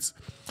streets.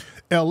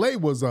 LA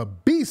was a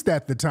beast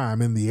at the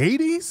time. In the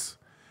 80s,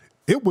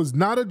 it was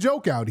not a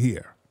joke out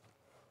here.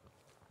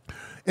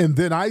 And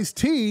then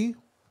Ice-T,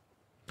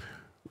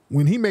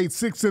 when he made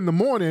 6 in the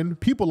morning,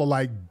 people are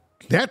like,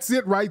 that's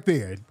it right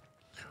there.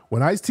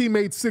 When Ice-T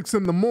made 6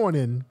 in the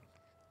morning,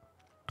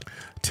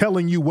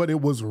 telling you what it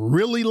was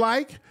really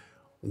like,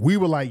 we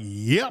were like,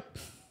 yep,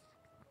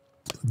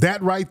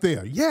 that right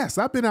there. Yes,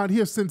 I've been out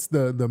here since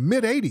the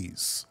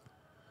mid-'80s.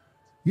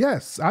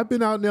 Yes, I've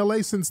been out in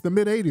L.A. since the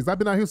mid-'80s. I've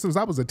been out here since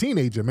I was a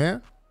teenager,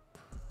 man.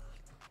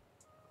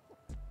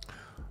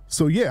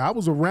 So, yeah, I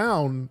was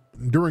around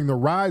during the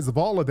rise of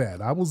all of that.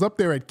 I was up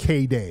there at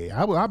K-Day.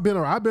 I've been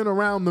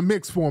around the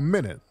mix for a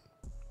minute.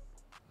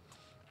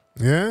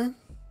 Yeah?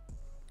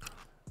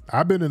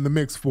 I've been in the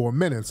mix for a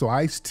minute. So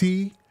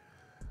Ice-T,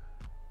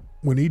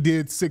 when he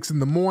did 6 in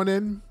the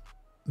morning,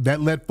 that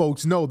let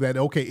folks know that,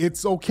 okay,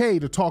 it's okay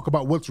to talk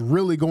about what's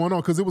really going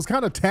on, because it was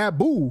kind of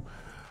taboo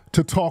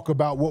to talk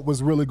about what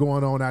was really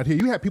going on out here.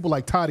 You had people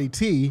like Toddy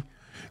T.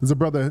 There's a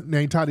brother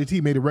named Toddy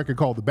T made a record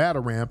called The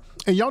Battle Ram.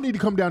 And y'all need to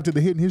come down to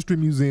the Hidden History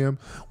Museum.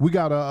 We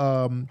got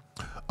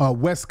a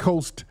West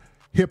Coast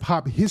hip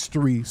hop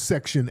history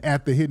section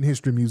at the Hidden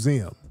History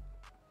Museum.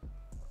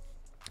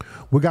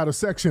 We got a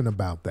section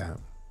about that.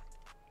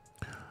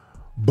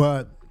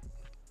 But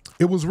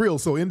it was real.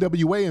 So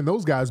NWA and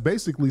those guys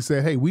basically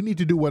said, hey, we need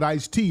to do what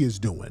Ice-T is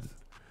doing.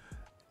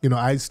 You know,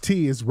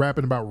 Ice-T is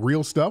rapping about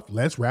real stuff.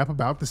 Let's rap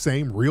about the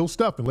same real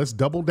stuff and let's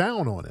double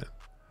down on it.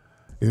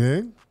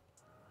 Yeah.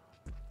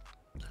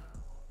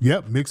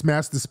 Yep,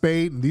 Mixmaster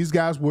Spade and these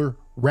guys were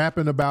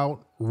rapping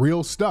about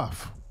real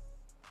stuff.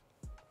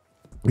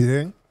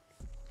 Yeah.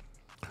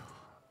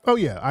 Oh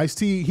yeah,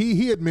 Ice-T,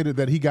 he admitted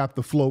that he got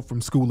the flow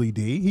from Schoolie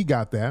D. He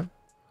got that.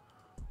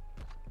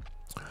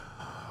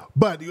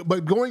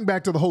 But going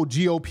back to the whole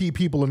GOP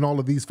people and all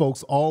of these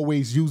folks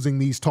always using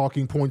these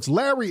talking points,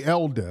 Larry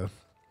Elder,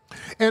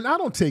 and I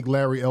don't take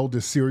Larry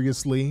Elder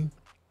seriously.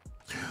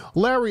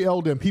 Larry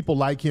Elder and people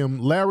like him,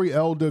 Larry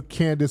Elder,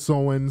 Candace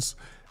Owens,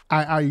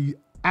 I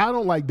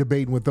don't like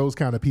debating with those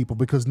kind of people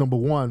because, number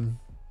one,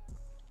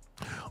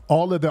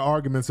 all of their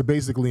arguments are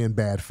basically in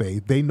bad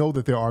faith. They know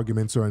that their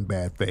arguments are in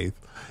bad faith.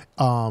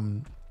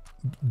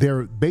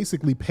 They're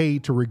basically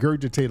paid to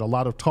regurgitate a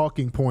lot of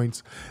talking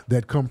points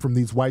that come from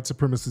these white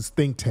supremacist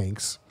think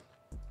tanks.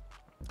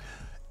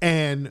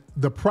 And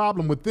the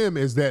problem with them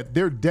is that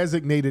they're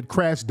designated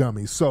crash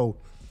dummies. So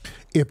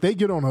if they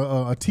get on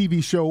a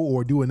TV show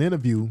or do an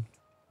interview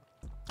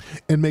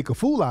and make a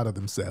fool out of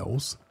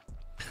themselves,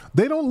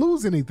 they don't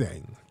lose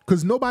anything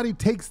because nobody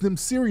takes them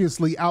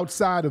seriously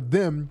outside of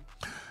them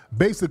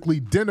basically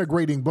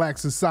denigrating black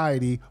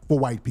society for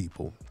white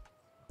people.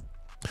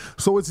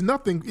 So it's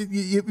nothing.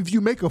 If you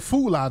make a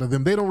fool out of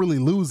them, they don't really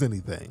lose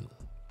anything.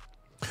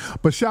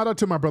 But shout out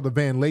to my brother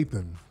Van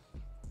Lathan.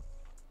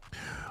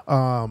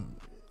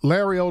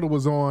 Larry Elder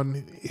was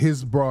on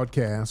his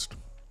broadcast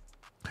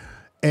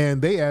and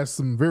they asked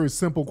some very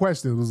simple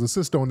questions. There was a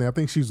sister on there, I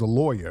think she's a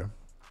lawyer.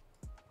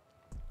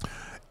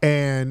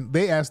 And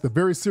they asked a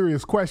very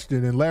serious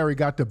question and Larry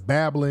got to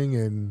babbling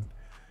and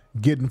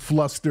getting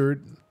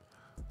flustered.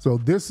 So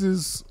this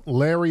is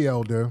Larry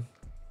Elder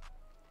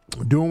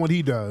doing what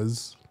he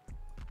does.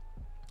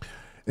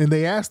 And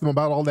they asked him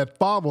about all that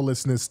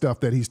fatherlessness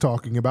stuff that he's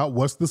talking about.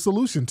 What's the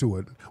solution to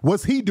it?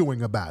 What's he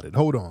doing about it?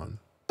 Hold on.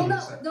 No,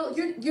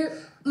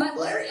 my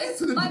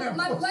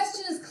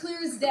question is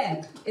clear as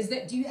day. Is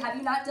that have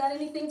you not done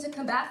anything to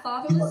combat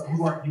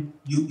fatherlessness?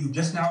 You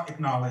just now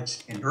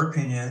acknowledged, in your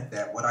opinion,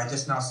 that what I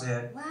just now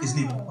said isn't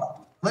even a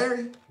problem.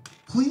 Larry,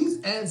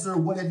 please answer,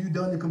 what have you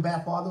done to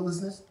combat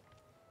fatherlessness?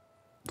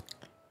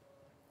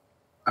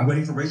 I'm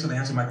waiting for Rachel to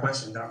answer my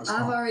question. I've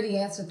already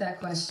answered that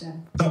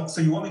question.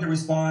 So you want me to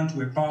respond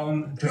to a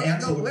problem to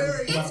answer? No,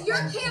 Larry. It's your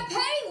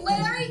campaign,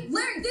 Larry.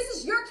 Larry, this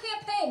is your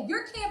campaign.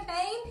 Your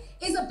campaign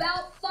is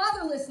about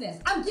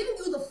fatherlessness. I'm giving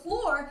you the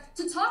floor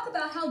to talk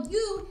about how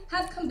you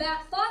have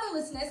combat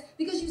fatherlessness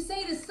because you say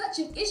it is such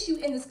an issue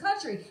in this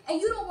country and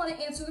you don't want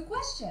to answer the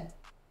question.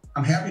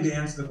 I'm happy to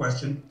answer the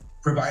question,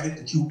 provided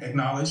that you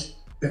acknowledge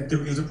that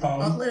there is a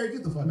problem. Larry,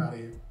 get the fuck out of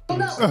here.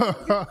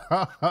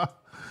 No.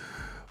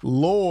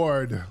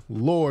 Lord.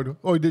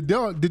 Oh, did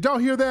y'all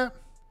hear that?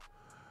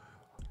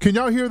 Can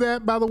y'all hear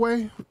that, by the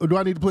way? Or do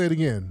I need to play it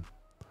again?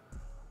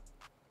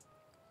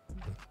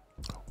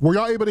 Were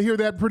y'all able to hear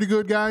that pretty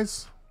good,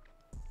 guys?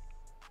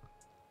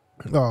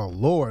 Oh,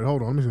 Lord.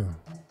 Hold on. Let me see.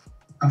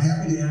 I'm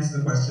happy to answer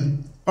the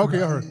question.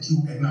 Okay, I heard it.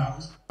 You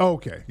acknowledge.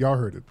 Okay, y'all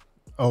heard it.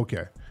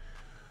 Okay.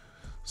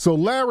 So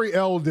Larry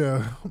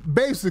Elder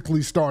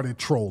basically started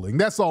trolling.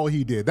 That's all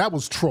he did. That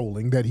was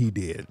trolling that he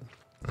did.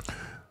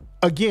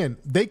 Again,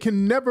 they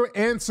can never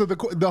answer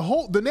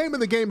the name of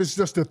the game is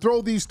just to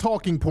throw these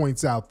talking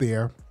points out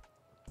there.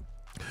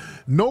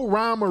 No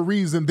rhyme or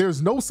reason.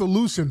 There's no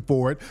solution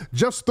for it.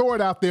 Just throw it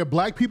out there.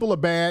 Black people are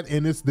bad,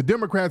 and it's the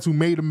Democrats who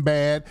made them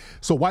bad.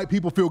 So white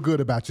people feel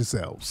good about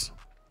yourselves.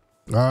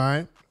 All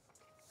right.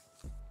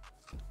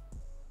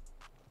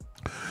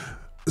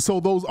 So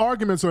those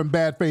arguments are in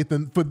bad faith,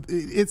 and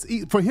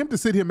for him to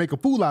sit here and make a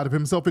fool out of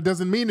himself, it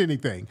doesn't mean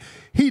anything.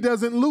 He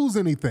doesn't lose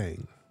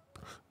anything.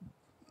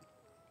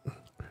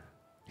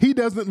 He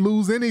doesn't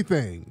lose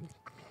anything.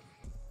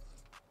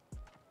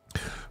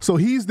 So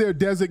he's their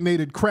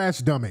designated crash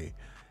dummy.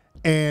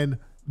 And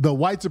the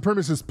white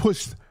supremacists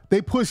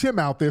push him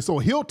out there so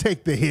he'll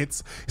take the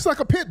hits. He's like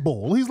a pit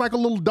bull. He's like a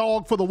little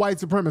dog for the white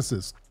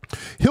supremacists.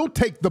 He'll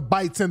take the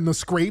bites and the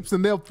scrapes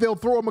and they'll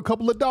throw him a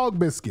couple of dog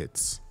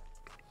biscuits.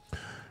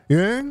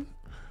 Yeah?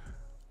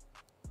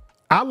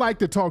 I like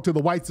to talk to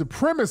the white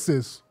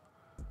supremacists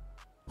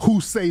who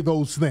say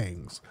those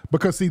things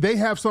because, see, they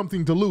have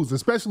something to lose,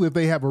 especially if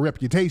they have a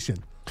reputation.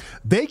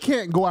 They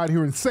can't go out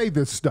here and say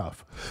this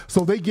stuff,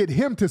 so they get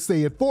him to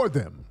say it for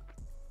them.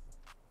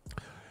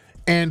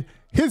 And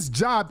his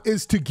job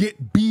is to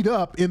get beat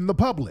up in the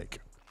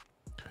public.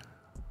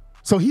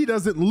 So he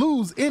doesn't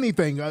lose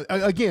anything.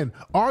 Again,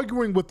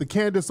 arguing with the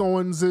Candace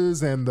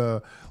Owenses and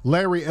the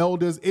Larry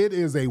Elders, it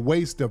is a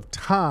waste of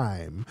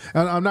time.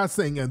 And I'm not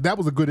saying that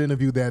was a good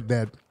interview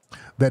that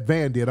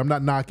Van did. I'm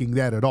not knocking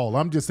that at all.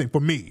 I'm just saying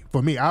for me,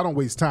 I don't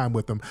waste time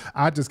with them.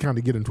 I just kind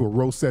of get into a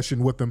roast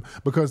session with them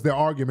because their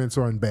arguments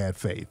are in bad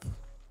faith.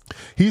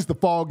 He's the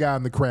fall guy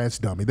and the crash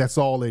dummy. That's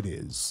all it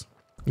is.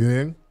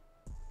 Yeah.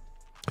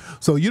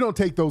 So you don't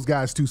take those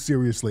guys too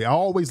seriously. I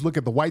always look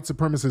at the white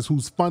supremacists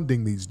who's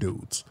funding these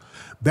dudes.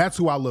 That's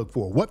who I look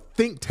for. What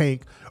think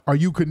tank are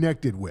you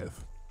connected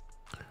with?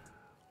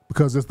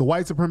 Because it's the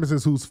white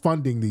supremacists who's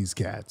funding these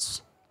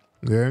cats.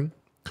 Yeah.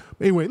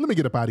 Anyway, let me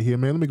get up out of here,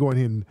 man. Let me go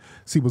ahead and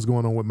see what's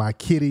going on with my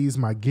kitties,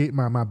 my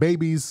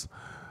babies,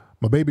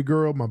 my baby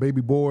girl, my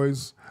baby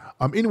boys.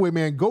 Anyway,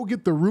 man, go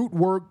get the Root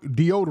Work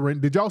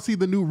deodorant. Did y'all see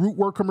the new Root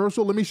Work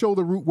commercial? Let me show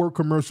the Root Work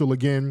commercial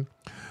again.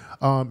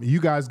 You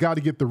guys got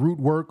to get the Root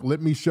Work.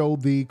 Let me show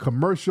the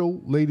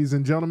commercial, ladies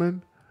and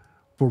gentlemen,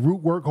 for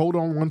root work. Hold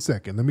on one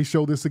second. Let me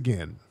show this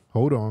again.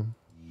 Hold on.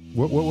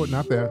 What?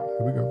 Not that.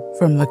 Here we go.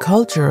 From the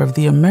culture of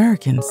the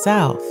American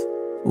South,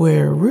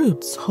 where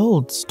roots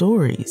hold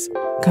stories,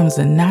 comes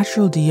a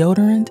natural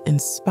deodorant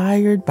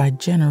inspired by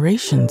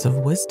generations of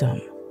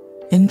wisdom.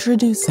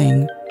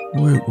 Introducing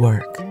Root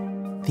Work,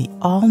 the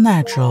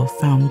all-natural,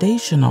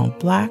 foundational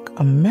Black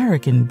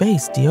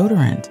American-based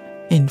deodorant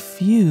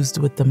infused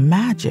with the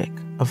magic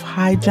of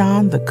High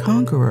John the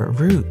Conqueror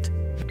root.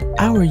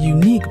 Our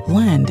unique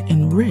blend,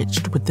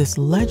 enriched with this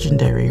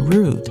legendary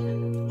root,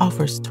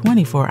 offers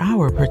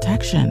 24-hour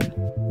protection,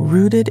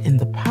 rooted in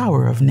the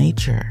power of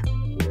nature.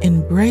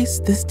 Embrace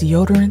this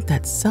deodorant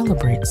that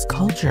celebrates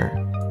culture,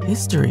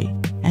 history,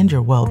 and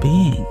your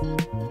well-being.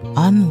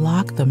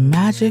 Unlock the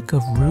magic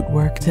of root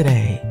work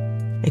today.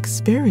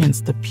 Experience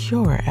the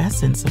pure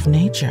essence of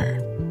nature.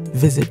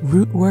 Visit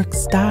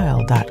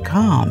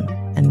rootworkstyle.com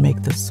and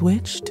make the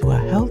switch to a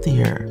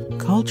healthier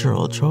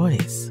cultural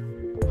choice.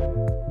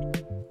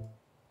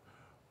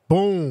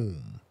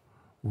 Boom.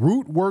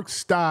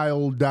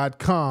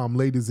 Rootworkstyle.com,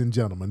 ladies and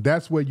gentlemen.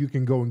 That's where you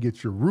can go and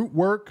get your root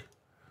work.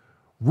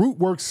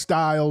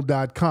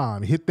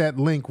 Rootworkstyle.com. Hit that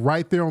link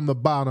right there on the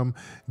bottom.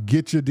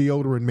 Get your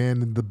deodorant,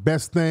 man. And the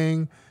best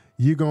thing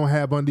you're going to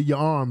have under your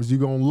arms, you're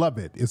going to love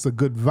it. It's a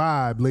good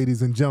vibe,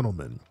 ladies and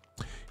gentlemen.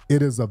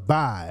 It is a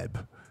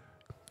vibe.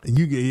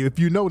 If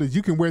you notice,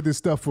 you can wear this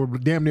stuff for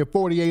damn near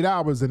 48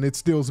 hours and it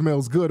still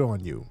smells good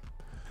on you.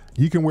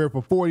 You can wear it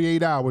for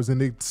 48 hours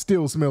and it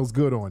still smells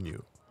good on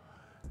you.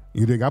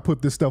 You think I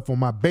put this stuff on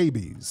my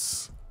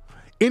babies.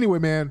 Anyway,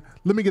 man,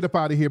 let me get up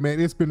out of here, man.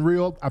 It's been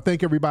real. I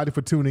thank everybody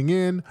for tuning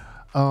in.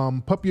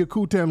 Puppy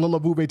Akuta and Lila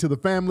Vuve to the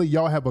family.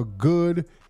 Y'all have a good